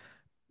things,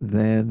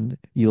 then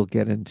you'll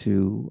get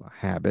into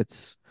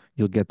habits.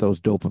 You'll get those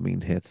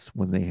dopamine hits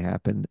when they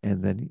happen,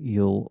 and then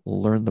you'll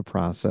learn the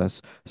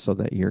process so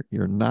that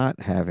you're not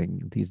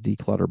having these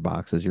declutter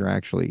boxes. You're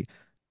actually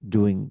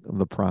doing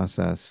the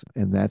process,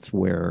 and that's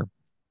where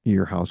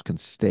your house can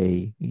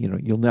stay.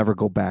 You'll never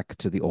go back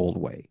to the old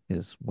way,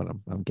 is what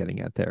I'm getting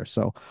at there.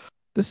 So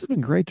this has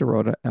been great,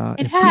 Dorota.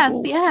 It has,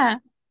 yeah.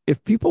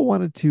 If people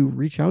wanted to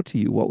reach out to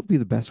you, what would be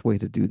the best way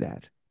to do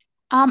that?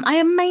 I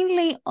am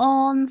mainly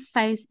on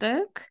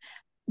Facebook.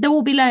 There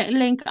will be a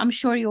link. I'm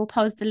sure you'll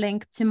post the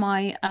link to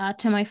my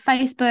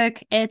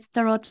Facebook. It's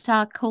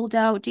Dorota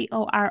Kuldo,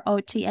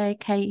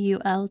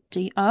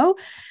 DOROTAKULDO.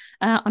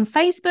 On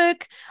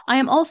Facebook. I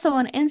am also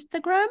on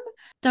Instagram,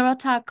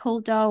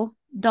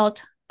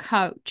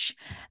 DorotaKuldo.coach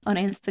on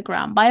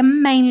Instagram. But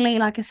I'm mainly,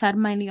 like I said,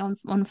 mainly on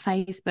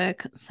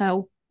Facebook.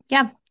 So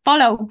yeah,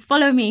 follow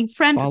me.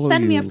 Follow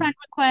Send me a you. friend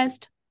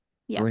request.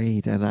 Yeah.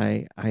 Great. And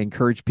I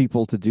encourage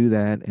people to do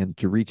that and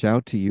to reach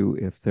out to you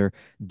if they're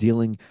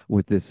dealing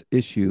with this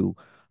issue.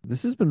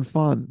 This has been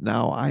fun.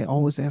 Now, I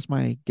always ask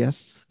my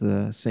guests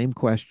the same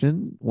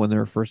question when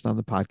they're first on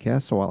the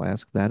podcast. So I'll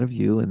ask that of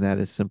you. And that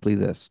is simply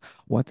this: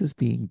 what does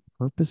being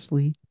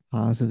purposely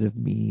positive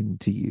mean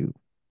to you?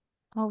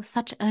 Oh,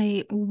 such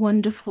a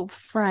wonderful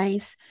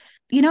phrase.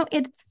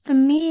 It's for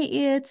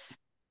me, it's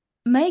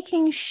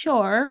making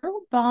sure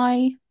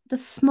by the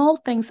small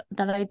things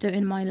that I do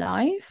in my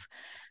life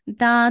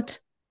that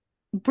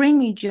bring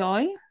me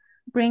joy,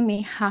 bring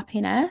me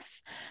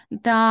happiness,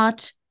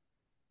 that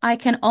I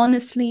can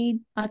honestly,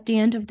 at the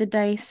end of the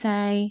day,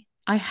 say,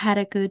 I had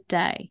a good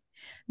day.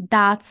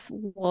 That's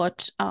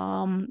what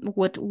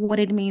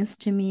it means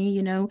to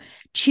me,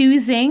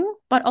 choosing,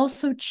 but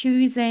also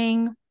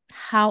choosing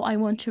how I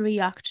want to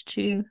react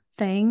to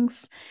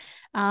things,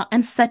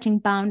 and setting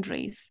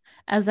boundaries.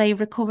 As a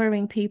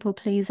recovering people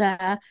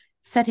pleaser,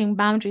 setting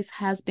boundaries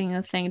has been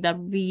a thing that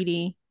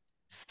really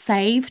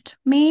saved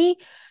me.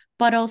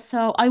 But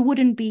also, I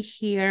wouldn't be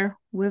here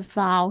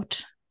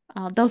without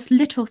those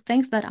little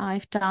things that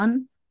I've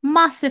done,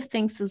 massive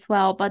things as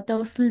well, but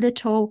those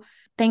little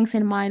things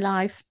in my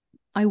life,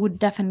 I would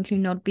definitely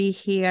not be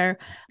here.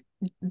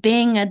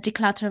 Being a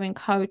decluttering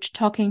coach,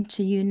 talking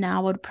to you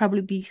now, would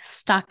probably be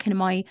stuck in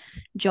my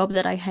job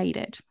that I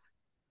hated.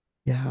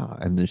 Yeah,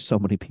 and there's so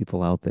many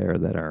people out there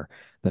that are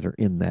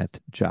in that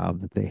job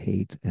that they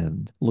hate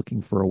and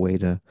looking for a way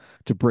to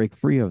break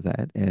free of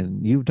that.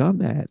 And you've done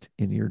that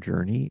in your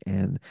journey,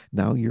 and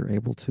now you're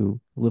able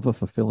to live a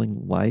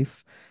fulfilling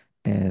life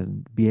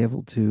and be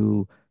able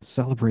to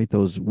celebrate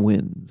those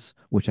wins,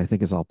 which I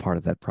think is all part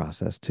of that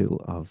process too,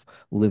 of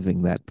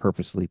living that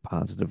purposely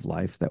positive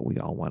life that we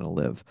all want to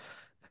live.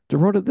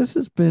 Dorota, this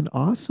has been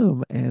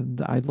awesome,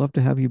 and I'd love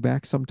to have you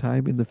back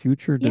sometime in the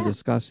future to Yeah.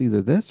 discuss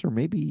either this or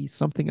maybe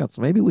something else.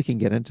 Maybe we can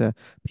get into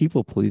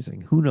people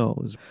pleasing. Who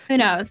knows? Who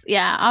knows?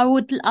 Yeah,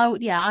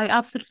 yeah, I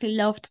absolutely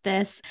loved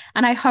this.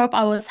 And I hope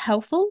I was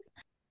helpful.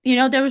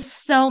 There is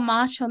so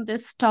much on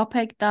this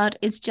topic that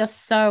it's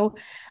just so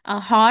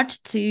hard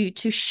to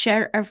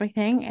share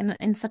everything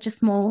in such a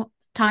small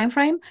time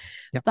frame.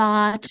 Yep.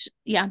 But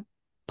yeah,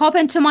 pop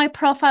into my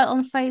profile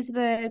on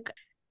Facebook.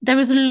 There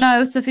is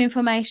loads of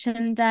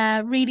information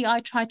there. Really,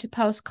 I try to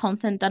post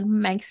content that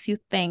makes you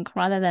think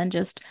rather than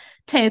just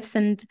tips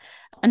and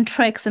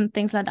tricks and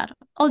things like that.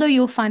 Although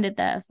you'll find it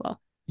there as well.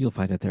 You'll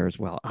find it there as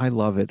well. I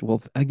love it.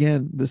 Well,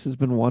 again, this has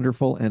been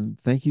wonderful, and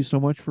thank you so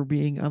much for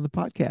being on the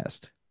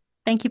podcast.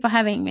 Thank you for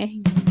having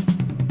me.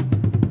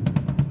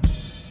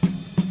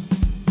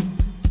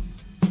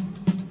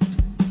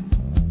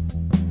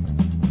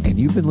 And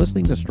you've been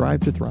listening to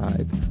Strive to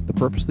Thrive, the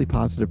Purposely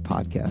Positive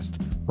podcast,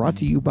 brought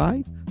to you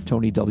by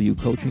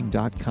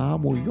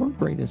TonyWCoaching.com, where your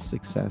greatest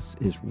success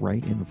is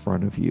right in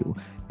front of you.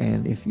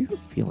 And if you're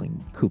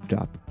feeling cooped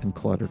up and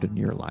cluttered in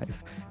your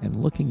life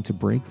and looking to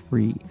break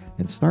free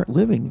and start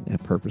living a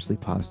purposely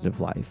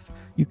positive life,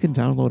 you can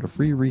download a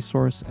free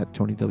resource at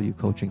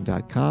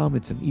TonyWCoaching.com.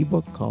 It's an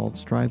ebook called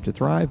Strive to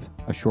Thrive,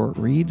 a short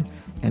read,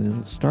 and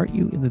it'll start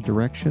you in the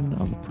direction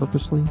of a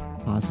purposely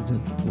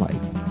positive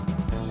life.